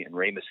Ibushi and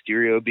Rey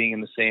Mysterio being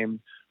in the same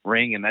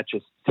ring, and that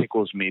just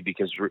tickles me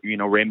because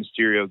Rey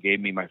Mysterio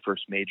gave me my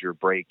first major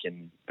break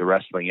in the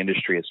wrestling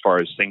industry as far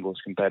as singles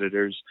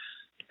competitors.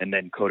 And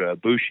then Kota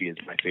Ibushi is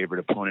my favorite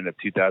opponent of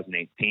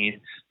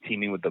 2018,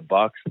 teaming with the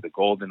Bucks, the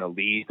Golden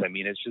Elite. I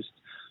mean, it's just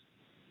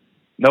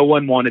no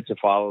one wanted to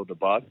follow the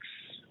Bucks,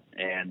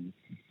 and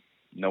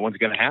no one's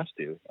going to have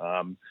to.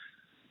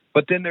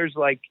 But then there's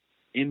like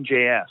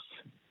MJF.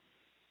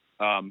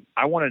 I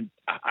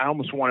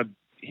almost want to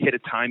hit a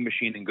time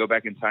machine and go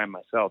back in time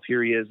myself.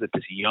 Here he is at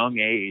this young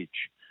age,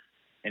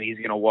 and he's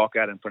going to walk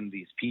out in front of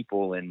these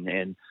people.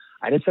 And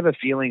I just have a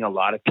feeling a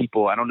lot of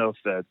people, I don't know if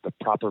the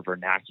proper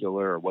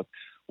vernacular or what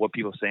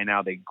people say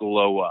now, they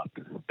glow up.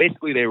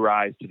 Basically, they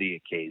rise to the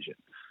occasion.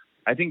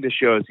 I think the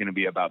show is going to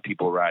be about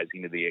people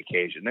rising to the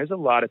occasion. There's a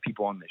lot of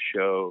people on the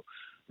show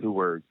who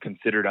were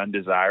considered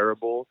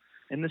undesirable,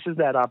 and this is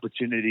that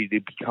opportunity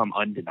to become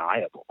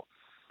undeniable.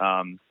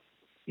 And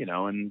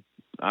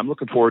I'm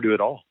looking forward to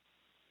it all.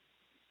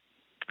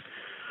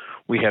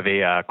 We have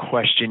a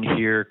question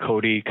here,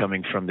 Cody,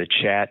 coming from the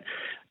chat.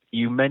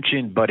 You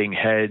mentioned butting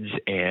heads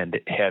and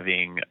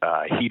having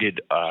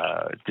heated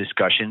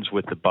discussions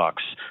with the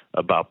Bucks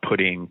about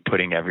putting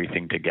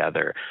everything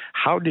together.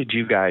 How did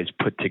you guys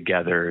put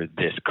together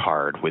this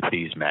card with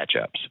these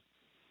matchups?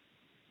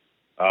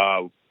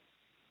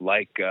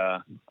 like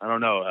I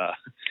don't know.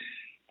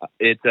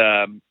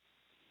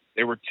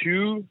 There were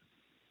two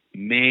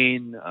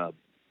main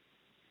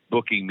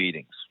booking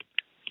meetings.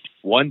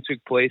 One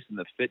took place in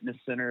the fitness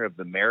center of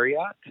the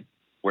Marriott,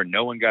 where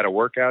no one got a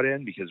workout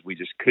in because we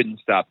just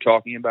couldn't stop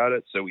talking about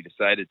it. So we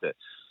decided to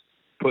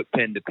put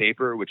pen to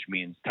paper, which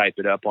means type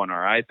it up on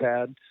our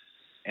iPad.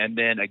 And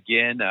then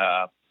again,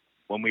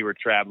 when we were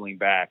traveling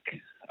back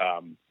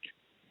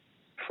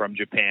from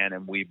Japan,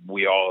 and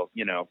we all,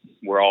 you know,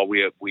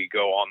 we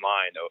go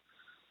online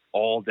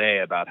all day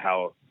about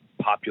how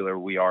popular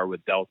we are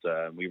with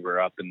Delta, and we were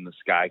up in the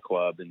Sky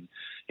Club and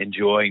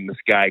enjoying the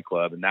Sky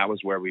Club, and that was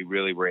where we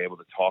really were able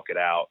to talk it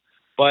out.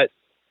 But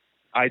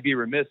I'd be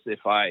remiss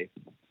if I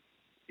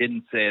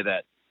didn't say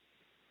that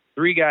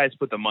 3 guys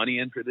put the money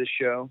in for this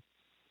show,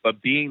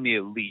 but Being the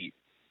Elite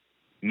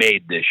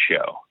made this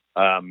show.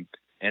 And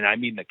I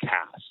mean the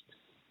cast.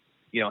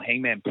 You know,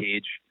 Hangman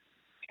Page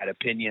had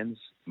opinions.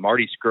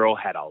 Marty Scurll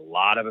had a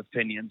lot of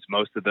opinions.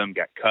 Most of them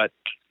got cut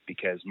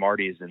because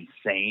Marty is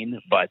insane,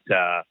 but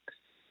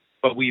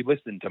we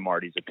listened to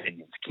Marty's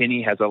opinions.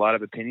 Kenny has a lot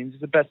of opinions.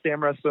 He's the best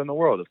damn wrestler in the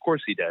world. Of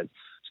course he does.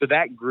 So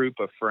that group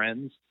of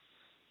friends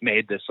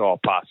made this all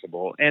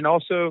possible. And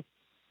also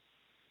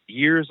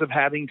years of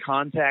having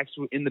contacts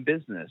in the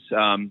business.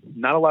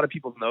 Not a lot of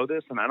people know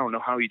this, and I don't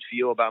know how he'd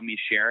feel about me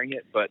sharing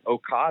it, but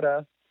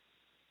Okada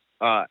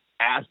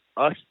asked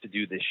us to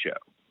do this show.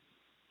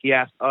 He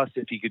asked us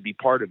if he could be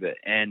part of it.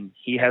 And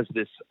he has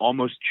this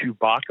almost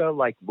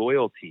Chewbacca-like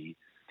loyalty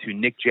to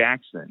Nick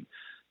Jackson,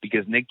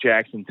 because Nick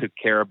Jackson took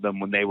care of them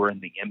when they were in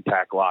the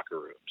Impact locker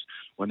rooms,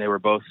 when they were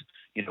both,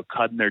 you know,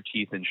 cutting their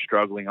teeth and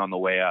struggling on the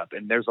way up.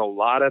 And there's a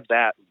lot of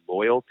that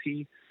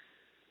loyalty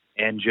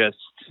and just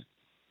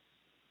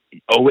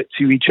owe it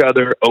to each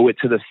other, owe it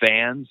to the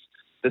fans.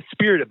 The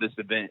spirit of this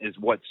event is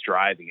what's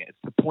driving it. It's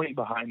the point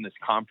behind this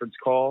conference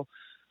call.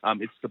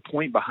 It's the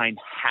point behind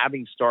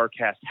having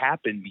StarCast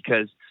happen,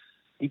 because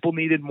people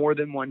needed more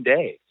than one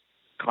day.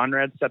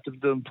 Conrad stepped up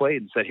to the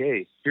plate and said,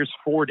 hey, here's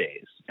 4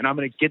 days, and I'm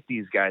going to get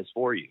these guys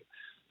for you.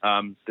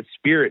 The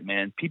spirit,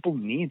 man, people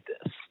need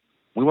this.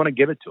 We want to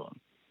give it to them.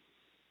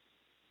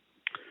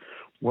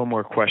 One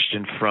more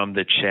question from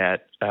the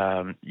chat.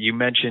 You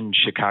mentioned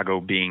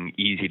Chicago being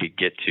easy to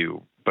get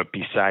to, but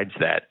besides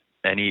that,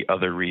 any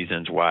other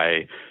reasons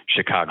why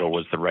Chicago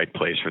was the right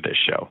place for this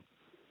show?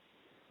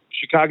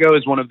 Chicago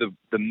is one of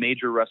the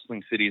major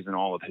wrestling cities in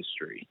all of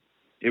history.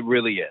 It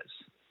really is.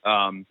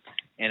 And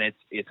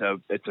it's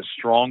a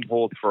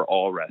stronghold for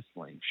all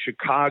wrestling.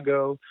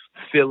 Chicago,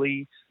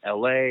 Philly,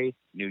 LA,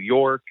 New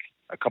York,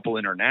 a couple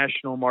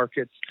international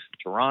markets,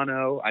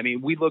 Toronto. I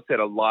mean, we looked at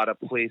a lot of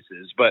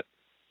places, but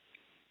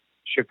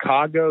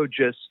Chicago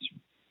just,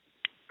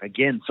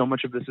 again, so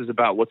much of this is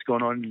about what's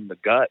going on in the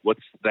gut.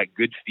 What's that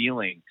good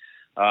feeling?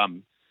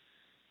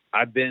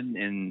 I've been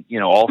in,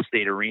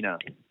 Allstate Arena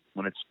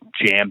when it's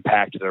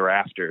jam-packed to the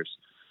rafters,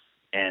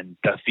 and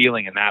the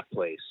feeling in that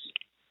place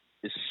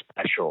is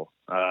special.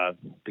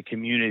 The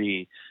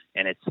community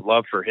and its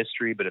love for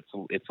history, but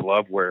it's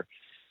love for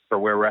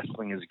where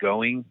wrestling is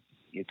going.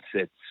 It's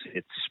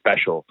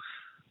special.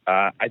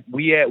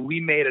 We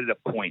made it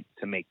a point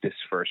to make this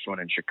first one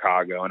in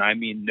Chicago, and I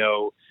mean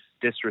no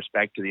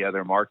disrespect to the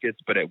other markets,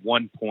 but at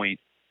one point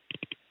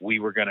we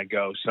were going to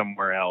go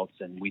somewhere else,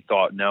 and we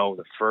thought, no,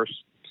 the first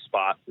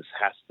spot this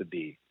has to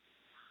be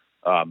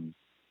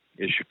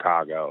is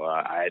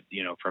Chicago.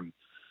 From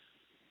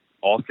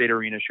Allstate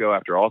Arena show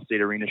after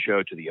Allstate Arena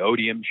show to the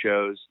Odeum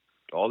shows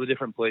to all the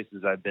different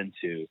places I've been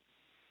to,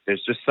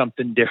 there's just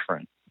something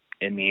different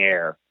in the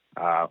air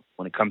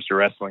when it comes to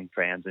wrestling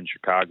fans in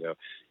Chicago,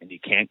 and you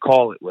can't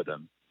call it with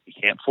them. You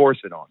can't force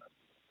it on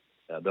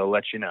them. They'll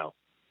let you know.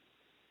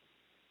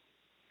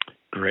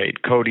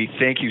 Great. Cody,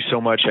 thank you so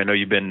much. I know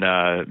you've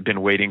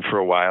been waiting for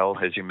a while.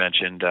 As you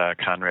mentioned,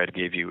 Conrad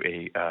gave you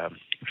a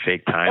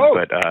fake time,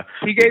 but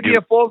he gave me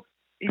a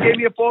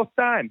false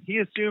time. He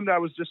assumed I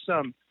was just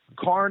some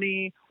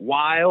carny,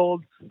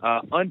 wild,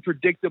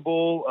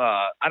 unpredictable,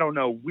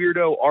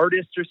 weirdo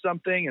artist or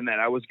something, and that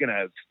I was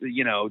gonna,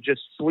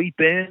 just sleep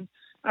in.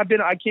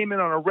 I came in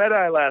on a red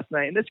eye last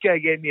night, and this guy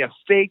gave me a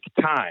fake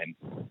time.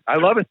 I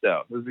love it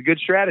though. It was a good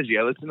strategy.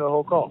 I listened to the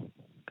whole call.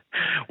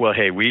 Well,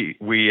 hey,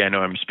 I know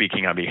I'm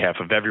speaking on behalf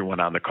of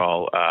everyone on the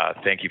call.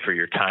 Thank you for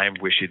your time.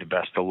 Wish you the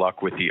best of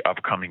luck with the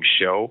upcoming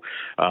show.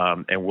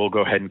 And we'll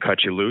go ahead and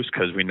cut you loose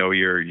because we know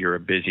you're a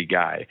busy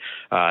guy.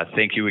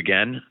 Thank you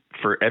again.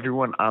 For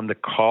everyone on the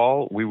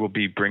call, we will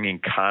be bringing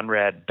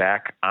Conrad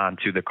back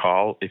onto the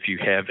call. If you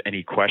have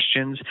any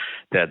questions,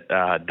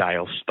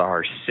 dial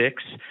 *6.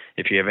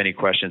 If you have any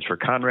questions for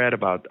Conrad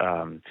about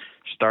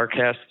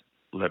StarCast,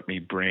 let me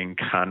bring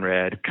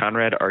Conrad.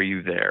 Conrad, are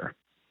you there?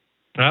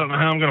 I don't know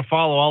how I'm going to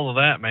follow all of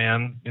that,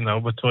 man.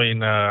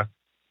 Between I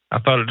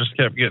thought it just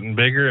kept getting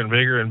bigger and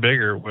bigger and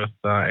bigger with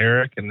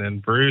Eric and then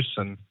Bruce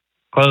and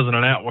closing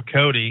it out with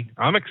Cody.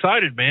 I'm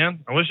excited,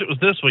 man. I wish it was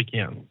this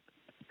weekend.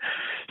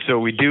 So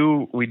we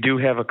do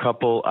have a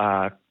couple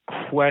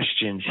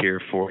questions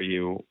here for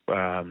you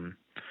through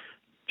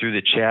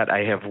the chat.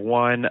 I have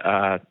one.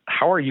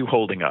 How are you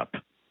holding up?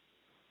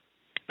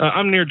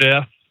 I'm near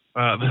death.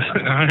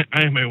 I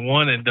am a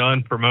one and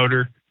done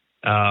promoter.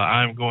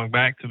 I'm going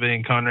back to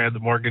being Conrad the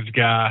mortgage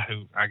guy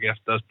who I guess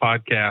does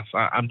podcasts.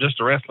 I'm just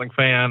a wrestling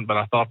fan, but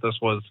I thought this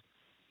was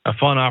a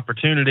fun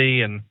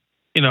opportunity. And,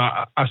 you know,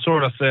 I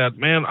sort of said,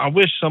 man, I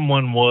wish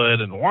someone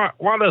would. And why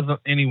doesn't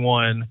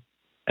anyone?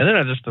 And then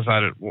I just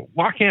decided, well,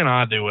 why can't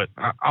I do it?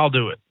 I'll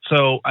do it.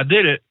 So I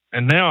did it.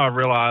 And now I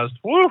realized,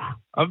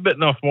 I've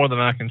bitten off more than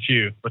I can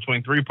chew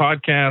between 3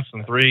 podcasts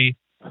and 3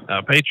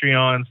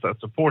 Patreons that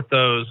support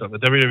those, and the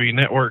WWE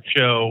Network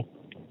show,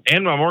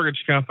 and my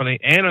mortgage company,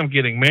 and I'm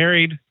getting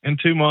married in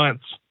 2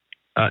 months.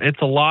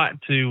 It's a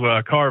lot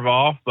to carve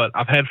off, but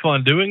I've had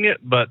fun doing it.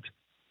 But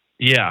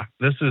yeah,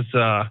 this is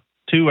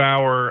 2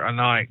 hour a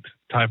night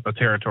type of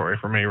territory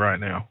for me right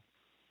now.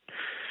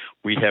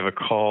 We have a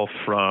call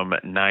from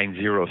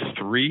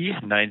 903.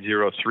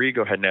 903,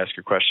 go ahead and ask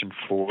your question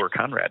for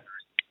Conrad.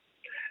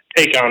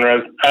 Hey,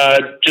 Conrad.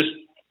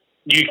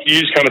 You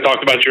just kind of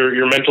talked about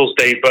your mental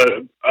state,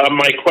 but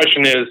my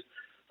question is,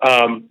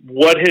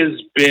 what have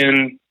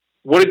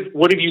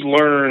you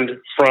learned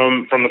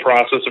from the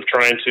process of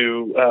trying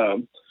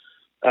to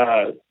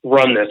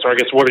run this? Or I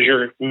guess what is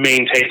your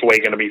main takeaway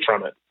going to be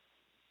from it?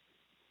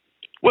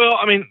 Well,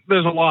 I mean,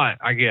 there's a lot,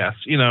 I guess.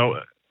 You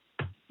know,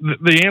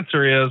 the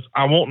answer is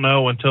I won't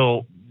know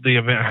until the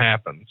event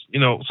happens.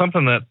 You know,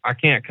 something that I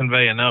can't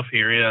convey enough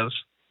here is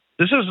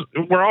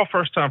we're all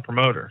first-time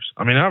promoters.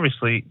 I mean,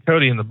 obviously,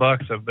 Cody and the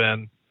Bucks have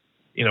been,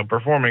 you know,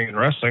 performing in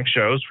wrestling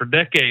shows for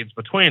decades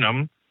between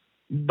them.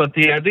 But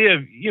the idea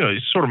of, you know,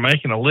 sort of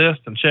making a list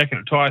and checking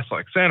it twice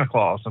like Santa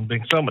Claus and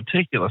being so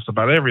meticulous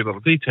about every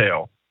little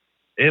detail,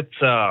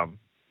 it's a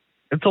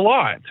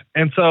lot.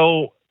 And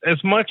so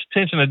as much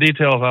attention to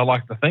detail as I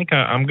like to think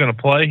I'm going to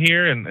play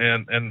here and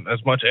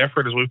as much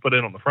effort as we put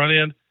in on the front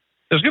end,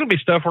 there's going to be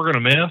stuff we're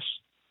going to miss.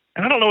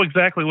 And I don't know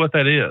exactly what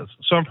that is.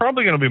 So I'm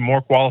probably going to be more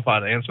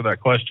qualified to answer that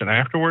question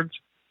afterwards,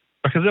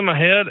 because in my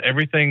head,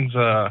 everything's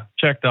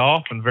checked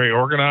off and very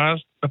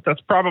organized, but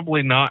that's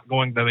probably not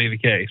going to be the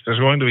case. There's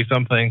going to be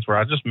some things where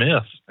I just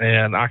miss,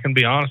 and I can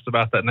be honest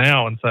about that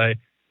now and say,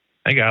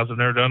 hey guys, I've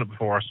never done it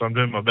before, so I'm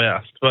doing my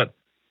best. But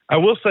I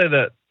will say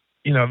that,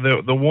 you know,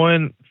 the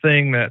one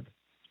thing that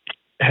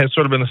has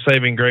sort of been the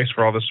saving grace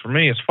for all this for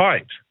me is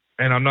fight.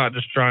 And I'm not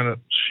just trying to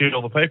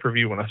shield the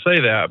pay-per-view when I say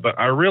that, but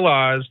I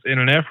realized in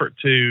an effort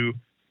to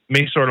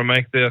me sort of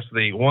make this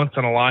the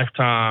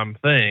once-in-a-lifetime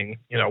thing,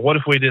 you know, what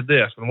if we did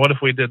this and what if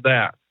we did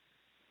that?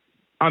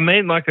 I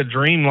made like a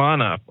dream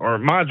lineup, or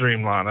my dream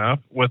lineup,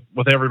 with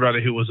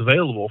everybody who was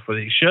available for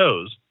these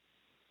shows.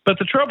 But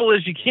the trouble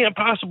is you can't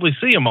possibly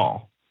see them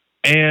all.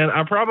 And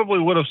I probably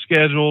would have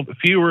scheduled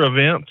fewer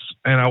events,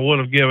 and I would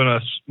have given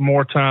us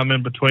more time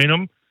in between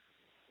them.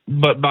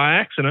 But by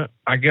accident,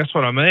 I guess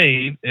what I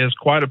made is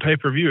quite a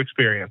pay-per-view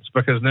experience,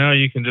 because now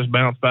you can just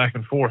bounce back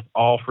and forth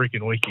all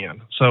freaking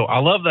weekend. So I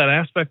love that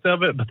aspect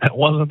of it, but that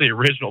wasn't the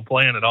original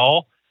plan at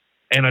all.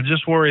 And I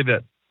just worry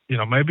that, you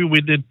know, maybe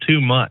we did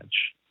too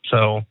much.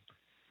 So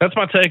that's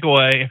my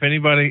takeaway. If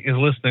anybody is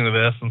listening to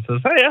this and says,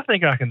 hey, I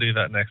think I can do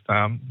that next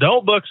time,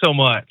 don't book so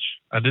much.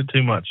 I did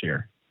too much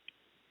here.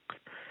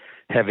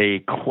 Have a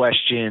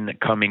question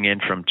coming in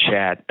from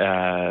chat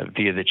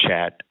via the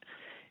chat.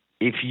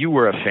 If you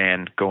were a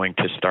fan going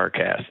to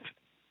StarCast,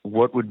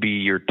 what would be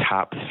your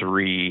top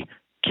 3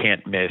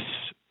 can't miss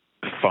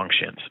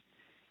functions?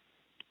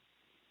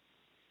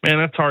 Man,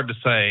 that's hard to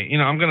say. You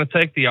know, I'm going to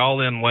take the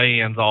all-in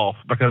weigh-ins off,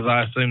 because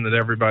I assume that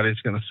everybody's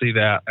going to see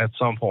that at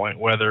some point,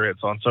 whether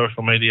it's on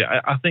social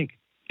media. I think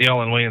the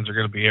all-in weigh-ins are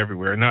going to be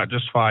everywhere, not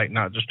just Fight,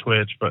 not just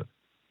Twitch, but,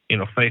 you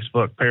know,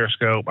 Facebook,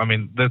 Periscope. I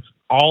mean, that's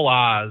all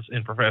eyes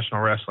in professional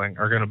wrestling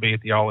are going to be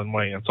at the all-in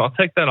weigh-in. So I'll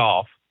take that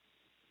off.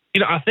 You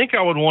know, I think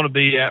I would want to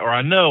be at, or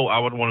I know I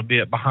would want to be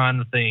at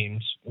Behind the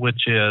Themes,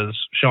 which is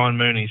Sean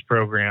Mooney's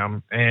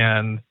program.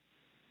 And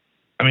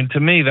I mean, to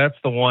me, that's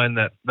the one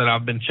that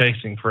I've been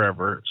chasing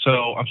forever.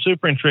 So I'm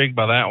super intrigued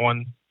by that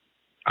one.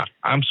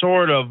 I'm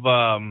sort of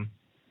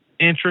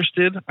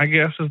interested, I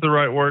guess is the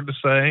right word to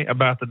say,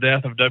 about the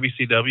death of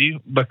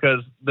WCW,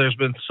 because there's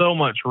been so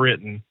much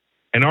written,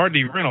 and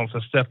R.D. Reynolds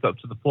has stepped up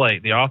to the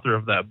plate, the author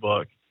of that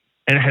book,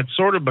 and it had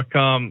sort of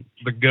become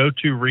the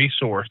go-to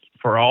resource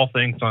for all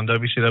things on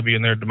WCW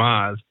and their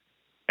demise.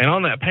 And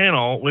on that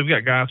panel, we've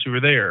got guys who were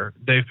there.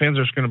 Dave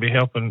Pinzer's going to be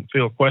helping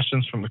field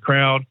questions from the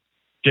crowd.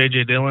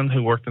 J.J. Dillon,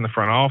 who worked in the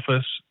front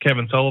office.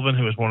 Kevin Sullivan,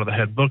 who was one of the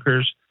head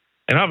bookers.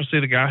 And obviously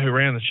the guy who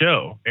ran the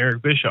show,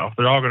 Eric Bischoff.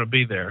 They're all going to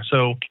be there.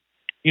 So,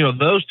 you know,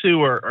 those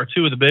two are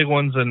 2 of the big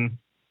ones. And,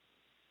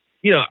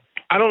 you know,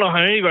 I don't know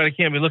how anybody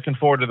can't be looking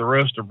forward to the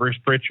roast of Bruce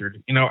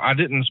Pritchard. You know, I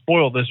didn't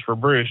spoil this for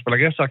Bruce, but I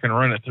guess I can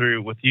run it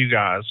through with you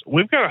guys.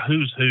 We've got a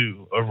who's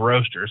who of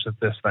roasters at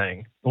this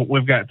thing.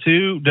 We've got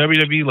 2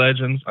 WWE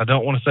legends. I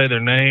don't want to say their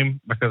name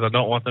because I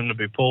don't want them to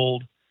be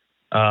pulled.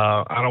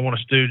 I don't want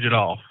to stooge it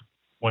off.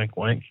 Wink,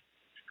 wink.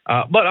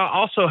 But I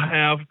also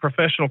have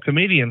professional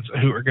comedians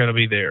who are going to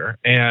be there.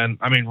 And,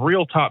 I mean,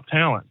 real top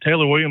talent.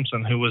 Taylor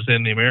Williamson, who was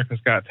in the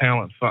America's Got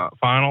Talent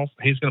finals,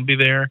 he's going to be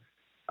there.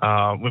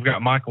 We've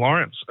got Mike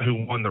Lawrence,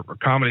 who won the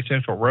Comedy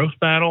Central Roast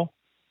Battle.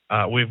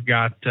 We've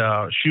got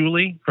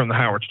Shuley from the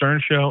Howard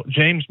Stern Show.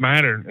 James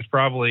Mattern is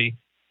probably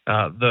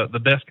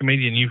the best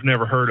comedian you've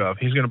never heard of.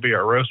 He's going to be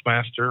our roast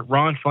master.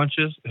 Ron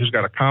Funches, who's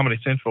got a Comedy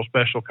Central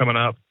special coming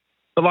up.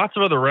 But lots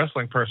of other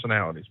wrestling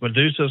personalities.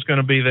 Medusa's going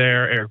to be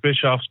there. Eric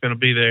Bischoff's going to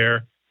be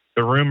there.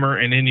 The rumor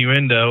and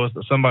innuendo is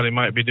that somebody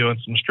might be doing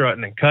some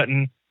strutting and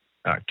cutting.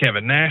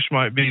 Kevin Nash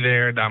might be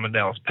there. Diamond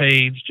Dallas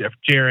Page, Jeff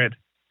Jarrett.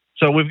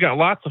 So we've got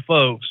lots of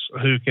folks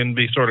who can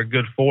be sort of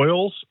good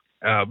foils,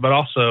 but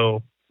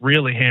also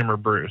really hammer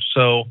Bruce.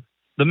 So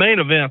the main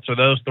events are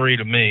those three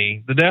to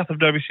me. The death of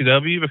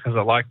WCW, because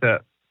I like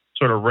that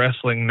sort of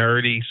wrestling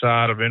nerdy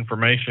side of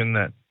information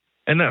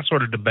and that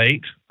sort of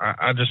debate.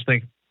 I just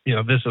think,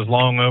 this is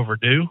long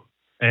overdue.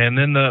 And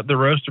then the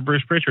roast of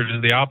Bruce Pritchard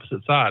is the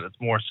opposite side. It's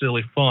more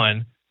silly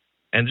fun.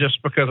 And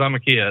just because I'm a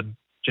kid,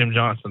 Jim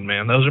Johnston,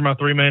 man, those are my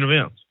three main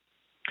events.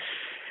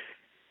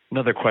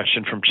 Another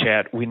question from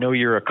chat. We know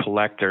you're a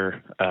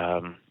collector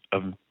of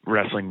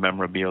wrestling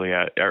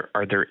memorabilia.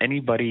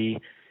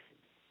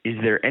 Is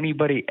there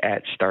anybody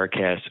at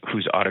StarCast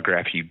whose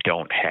autograph you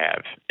don't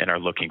have and are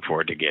looking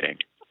forward to getting?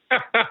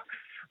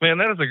 Man,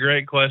 that is a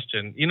great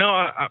question.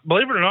 I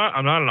believe it or not,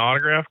 I'm not an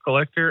autograph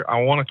collector.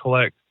 I want to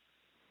collect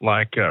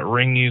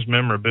ring used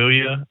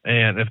memorabilia.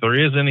 And if there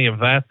is any of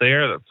that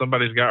there that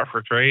somebody's got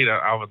for trade,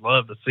 I would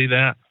love to see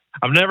that.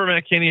 I've never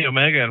met Kenny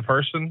Omega in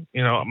person.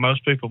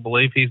 Most people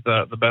believe he's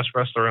the best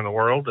wrestler in the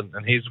world, and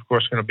he's, of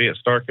course, going to be at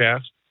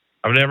StarCast.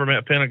 I've never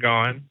met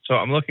Pentagon, so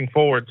I'm looking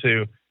forward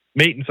to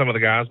meeting some of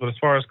the guys. But as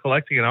far as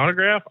collecting an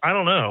autograph, I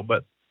don't know.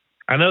 But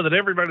I know that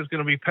everybody's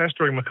going to be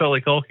pestering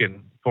Macaulay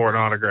Culkin for an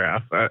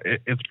autograph.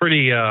 It's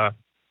pretty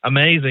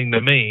amazing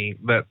to me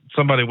that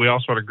somebody we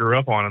all sort of grew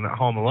up on in that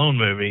Home Alone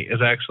movie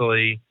is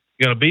actually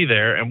going to be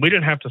there, and we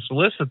didn't have to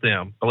solicit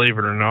them, believe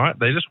it or not.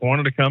 They just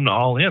wanted to come to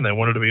All In. They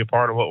wanted to be a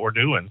part of what we're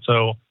doing.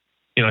 So,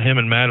 him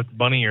and Matt at the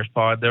Bunny Ears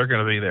Pod, they're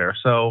going to be there.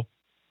 So,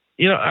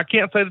 I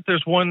can't say that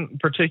there's one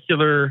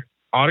particular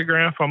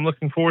autograph I'm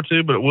looking forward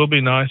to, but it will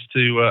be nice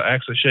to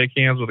actually shake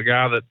hands with a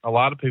guy that a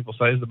lot of people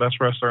say is the best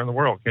wrestler in the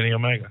world, Kenny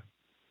Omega.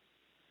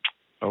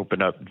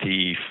 Open up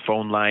the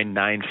phone line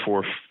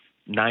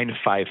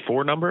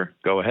 954 number.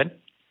 Go ahead.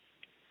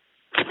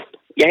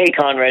 Yeah, hey,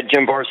 Conrad.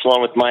 Jim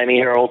Barcelona with Miami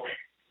Herald.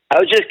 I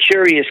was just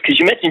curious because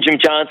you mentioned Jim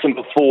Johnston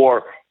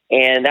before,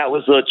 and that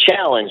was a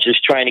challenge,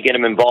 just trying to get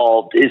him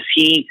involved. Is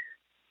he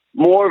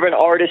more of an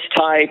artist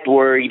type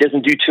where he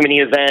doesn't do too many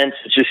events?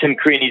 It's just him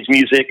creating his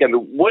music. I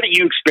mean, what have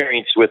you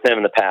experienced with him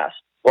in the past,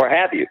 or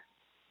have you?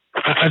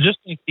 I just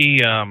think he,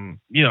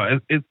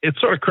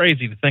 it's sort of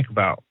crazy to think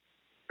about,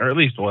 or at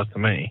least it was to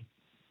me.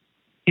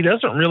 He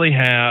doesn't really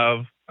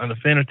have an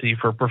affinity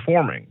for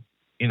performing.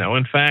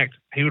 In fact,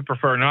 he would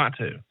prefer not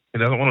to. He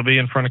doesn't want to be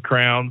in front of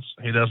crowds.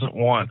 He doesn't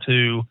want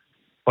to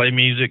play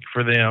music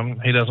for them.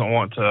 He doesn't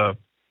want to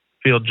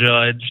feel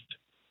judged.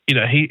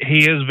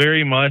 He is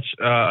very much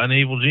an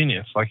evil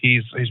genius. Like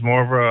he's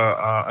more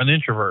of an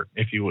introvert,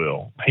 if you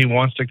will. He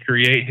wants to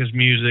create his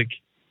music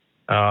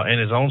in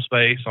his own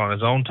space, on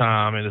his own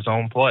time, in his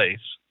own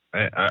place,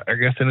 I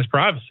guess in his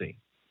privacy.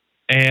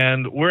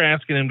 And we're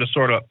asking him to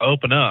sort of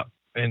open up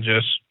and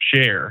just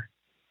share.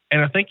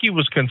 And I think he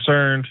was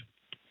concerned,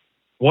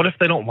 what if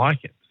they don't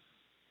like it?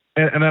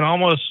 And that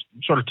almost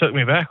sort of took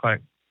me back,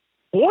 like,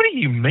 what do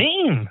you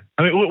mean?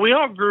 I mean, we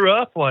all grew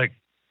up, like,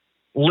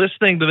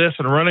 listening to this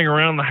and running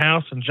around the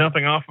house and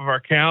jumping off of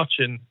our couch.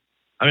 And,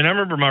 I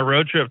remember my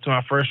road trip to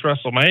my first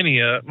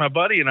WrestleMania, my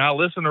buddy and I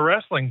listened to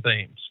wrestling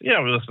themes.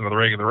 Yeah, we listen to the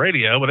regular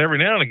radio, but every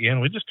now and again,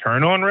 we just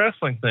turn on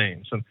wrestling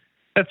themes. And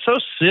that's so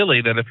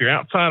silly that if you're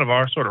outside of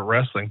our sort of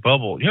wrestling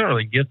bubble, you don't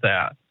really get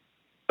that.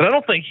 But I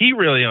don't think he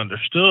really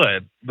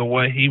understood the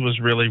way he was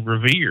really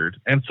revered.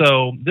 And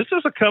so this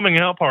is a coming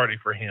out party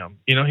for him.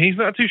 He's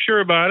not too sure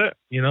about it.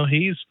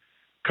 He's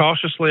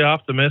cautiously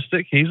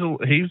optimistic. He's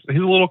a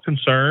little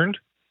concerned.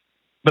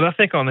 But I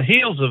think on the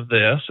heels of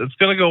this, it's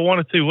going to go one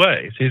of two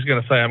ways. He's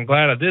going to say, I'm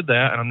glad I did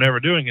that and I'm never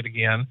doing it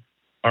again.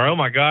 Or, oh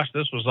my gosh,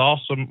 this was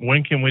awesome.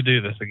 When can we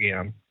do this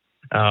again?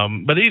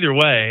 But either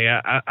way,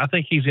 I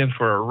think he's in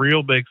for a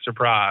real big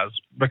surprise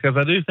because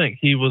I do think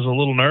he was a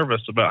little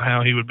nervous about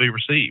how he would be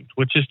received,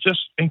 which is just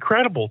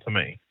incredible to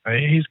me.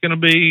 He's going to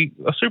be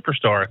a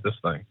superstar at this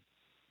thing.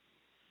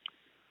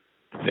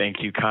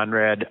 Thank you,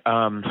 Conrad.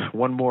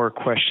 One more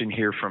question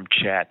here from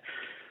chat.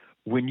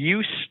 When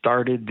you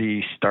started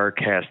the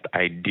StarCast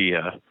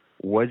idea,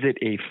 was it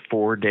a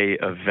 4-day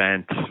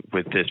event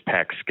with this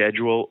packed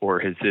schedule,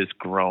 or has this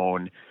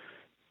grown?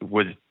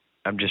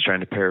 I'm just trying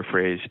to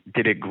paraphrase.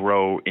 Did it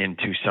grow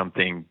into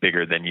something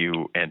bigger than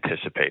you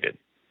anticipated?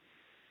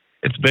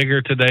 It's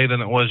bigger today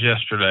than it was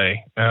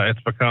yesterday. It's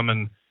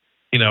becoming,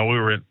 we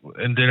were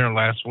in dinner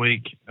last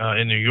week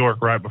in New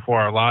York right before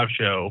our live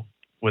show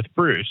with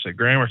Bruce at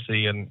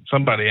Gramercy, and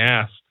somebody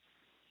asked,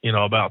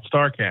 about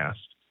StarCast.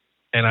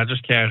 And I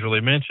just casually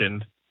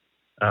mentioned,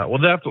 that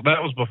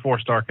was before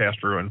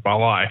StarCast ruined my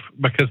life,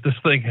 because this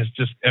thing has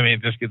just,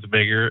 it just gets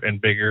bigger and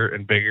bigger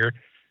and bigger.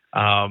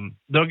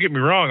 Don't get me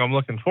wrong, I'm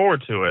looking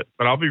forward to it,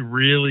 but I'll be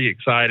really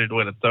excited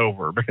when it's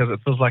over because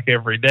it feels like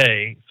every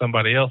day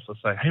somebody else will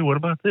say, hey, what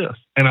about this?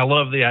 And I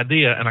love the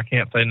idea and I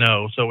can't say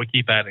no, so we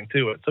keep adding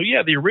to it. So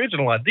yeah, the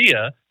original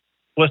idea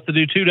was to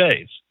do 2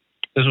 days.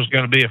 This was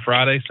going to be a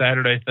Friday,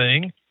 Saturday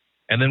thing,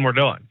 and then we're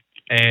done.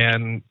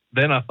 And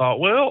then I thought,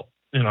 well,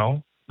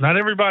 not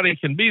everybody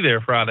can be there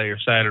Friday or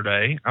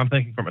Saturday. I'm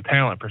thinking from a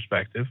talent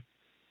perspective.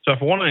 So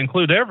if I want to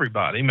include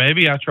everybody,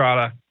 maybe I try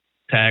to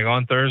tag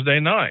on Thursday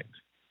night.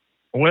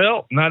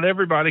 Well, not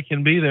everybody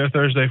can be there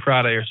Thursday,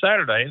 Friday, or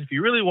Saturday. And if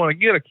you really want to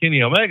get a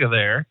Kenny Omega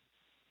there,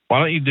 why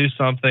don't you do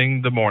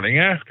something the morning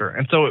after?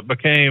 And so it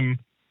became,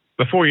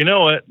 before you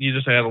know it, you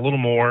just add a little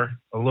more, and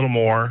a little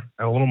more.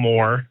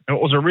 And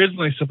what was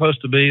originally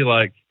supposed to be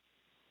like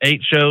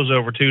 8 shows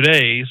over 2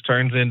 days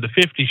turns into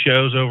 50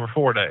 shows over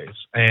 4 days.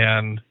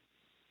 And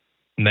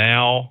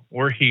now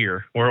we're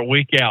here. We're a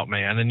week out,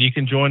 man. And you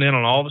can join in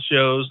on all the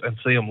shows and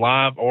see them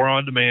live or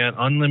on demand,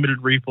 unlimited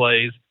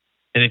replays.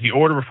 And if you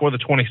order before the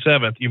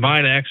 27th, you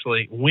might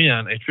actually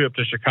win a trip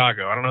to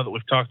Chicago. I don't know that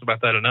we've talked about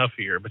that enough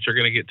here, but you're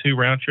going to get 2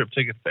 round-trip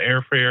tickets to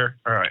airfare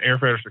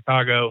to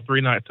Chicago,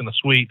 3 nights in the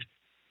suite,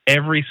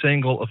 every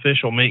single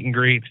official meet and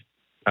greet.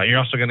 You're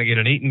also going to get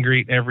an eat and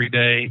greet every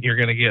day. You're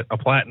going to get a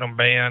platinum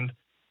band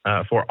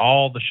for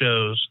all the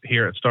shows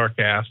here at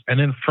StarCast, and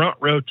then front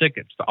row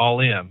tickets to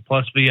All In,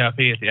 plus VIP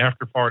at the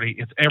after party.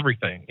 It's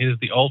everything. It is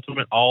the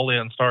ultimate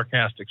all-in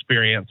StarCast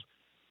experience,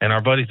 and our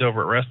buddies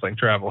over at Wrestling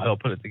Travel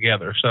help put it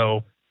together.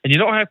 So, and you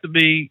don't have to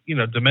be,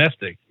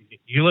 domestic.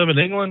 You live in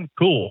England,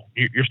 cool.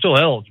 You're still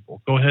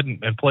eligible. Go ahead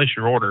and place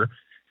your order.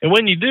 And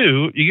when you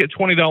do, you get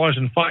 $20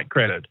 in Fight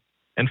credit.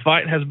 And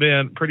Fight has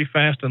been pretty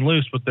fast and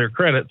loose with their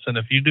credits. And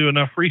if you do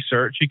enough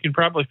research, you can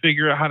probably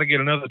figure out how to get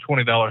another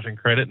 $20 in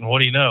credit. And what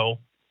do you know?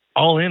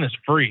 All In is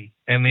free.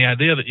 And the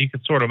idea that you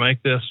could sort of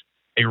make this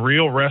a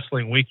real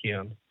wrestling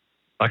weekend,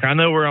 like I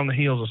know we're on the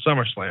heels of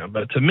SummerSlam,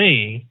 but to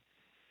me,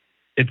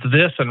 it's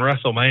this and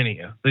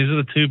WrestleMania. These are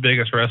the 2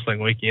 biggest wrestling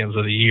weekends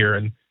of the year.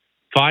 And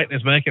Fight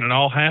is making it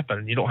all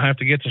happen. You don't have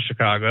to get to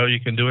Chicago. You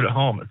can do it at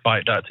home at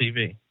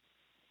fight.tv.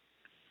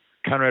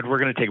 Conrad, we're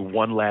going to take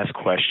one last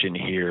question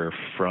here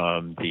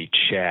from the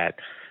chat.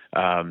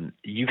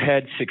 You've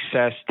had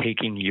success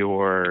taking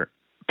your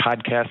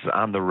podcasts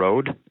on the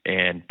road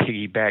and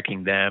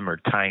piggybacking them or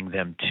tying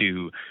them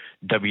to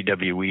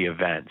WWE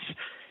events.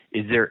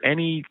 Is there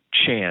any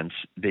chance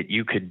that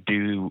you could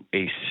do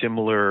a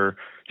similar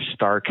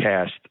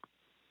StarCast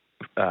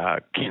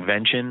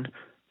convention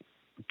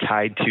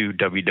tied to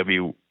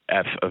WWE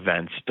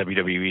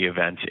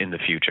events in the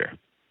future?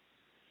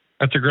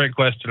 That's a great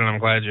question, and I'm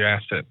glad you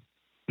asked it.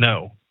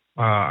 No.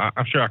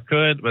 I'm sure I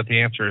could, but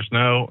the answer is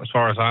no. As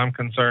far as I'm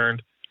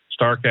concerned,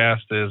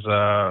 StarCast is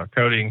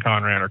Cody and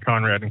Conrad, or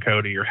Conrad and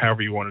Cody, or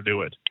however you want to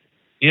do it.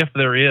 If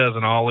there is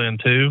an All-In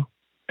 2,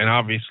 and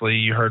obviously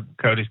you heard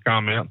Cody's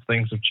comments,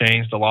 things have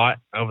changed a lot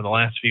over the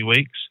last few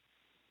weeks.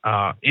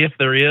 If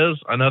there is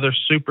another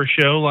super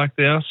show like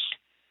this,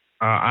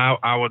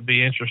 I would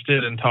be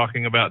interested in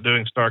talking about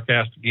doing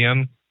StarCast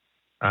again.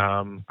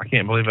 I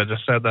can't believe I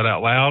just said that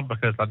out loud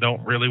because I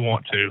don't really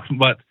want to.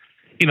 But,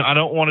 I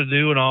don't want to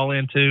do an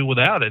All-In 2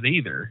 without it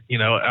either.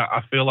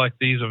 I feel like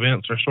these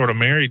events are sort of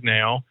married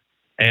now.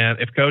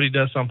 And if Cody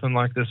does something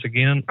like this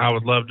again, I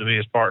would love to be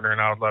his partner and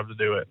I would love to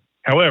do it.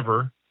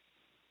 However,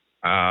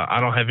 I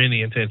don't have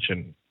any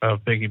intention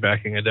of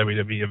piggybacking a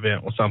WWE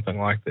event with something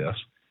like this.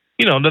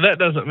 Now that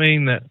doesn't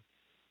mean that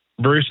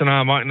Bruce and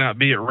I might not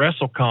be at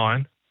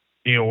WrestleCon,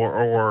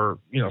 or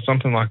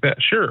something like that.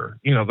 Sure,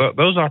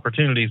 those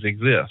opportunities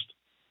exist.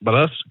 But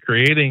us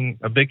creating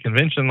a big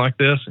convention like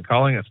this and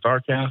calling it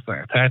StarCast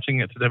and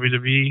attaching it to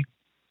WWE,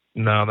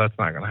 no, that's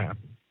not going to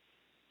happen.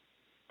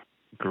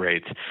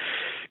 Great.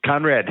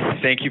 Conrad,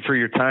 thank you for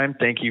your time.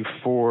 Thank you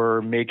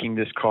for making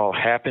this call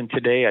happen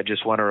today. I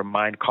just want to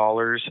remind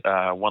callers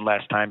one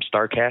last time,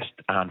 StarCast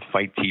on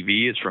Fight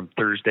TV is from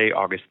Thursday,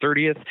 August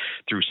 30th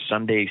through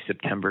Sunday,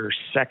 September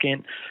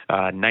 2nd.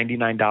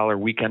 $99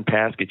 weekend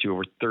pass gets you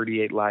over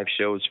 38 live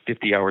shows,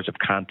 50 hours of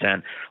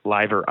content,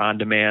 live or on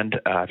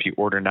demand. If you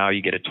order now,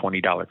 you get a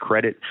 $20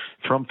 credit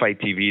from Fight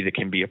TV that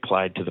can be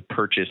applied to the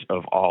purchase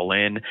of All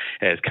In.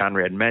 As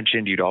Conrad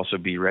mentioned, you'd also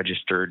be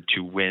registered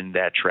to win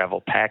that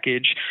travel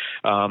package.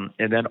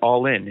 And then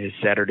All In is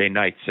Saturday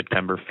night,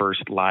 September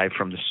 1st, live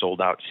from the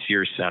sold-out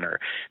Sears Center.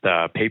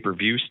 The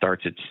pay-per-view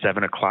starts at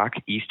 7 o'clock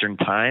Eastern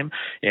Time,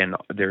 and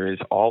there is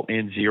All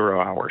In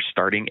 0 Hour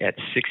starting at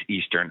 6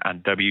 Eastern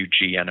on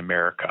WGN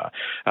America.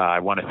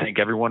 I want to thank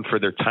everyone for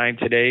their time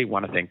today. I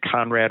want to thank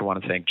Conrad. I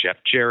want to thank Jeff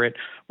Jarrett.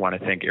 I want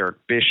to thank Eric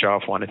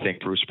Bischoff. I want to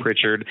thank Bruce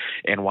Pritchard.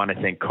 And I want to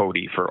thank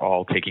Cody for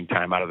all taking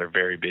time out of their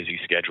very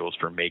busy schedules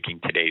for making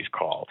today's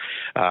call.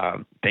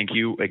 Thank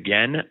you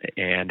again,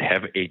 and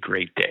have a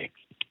great day.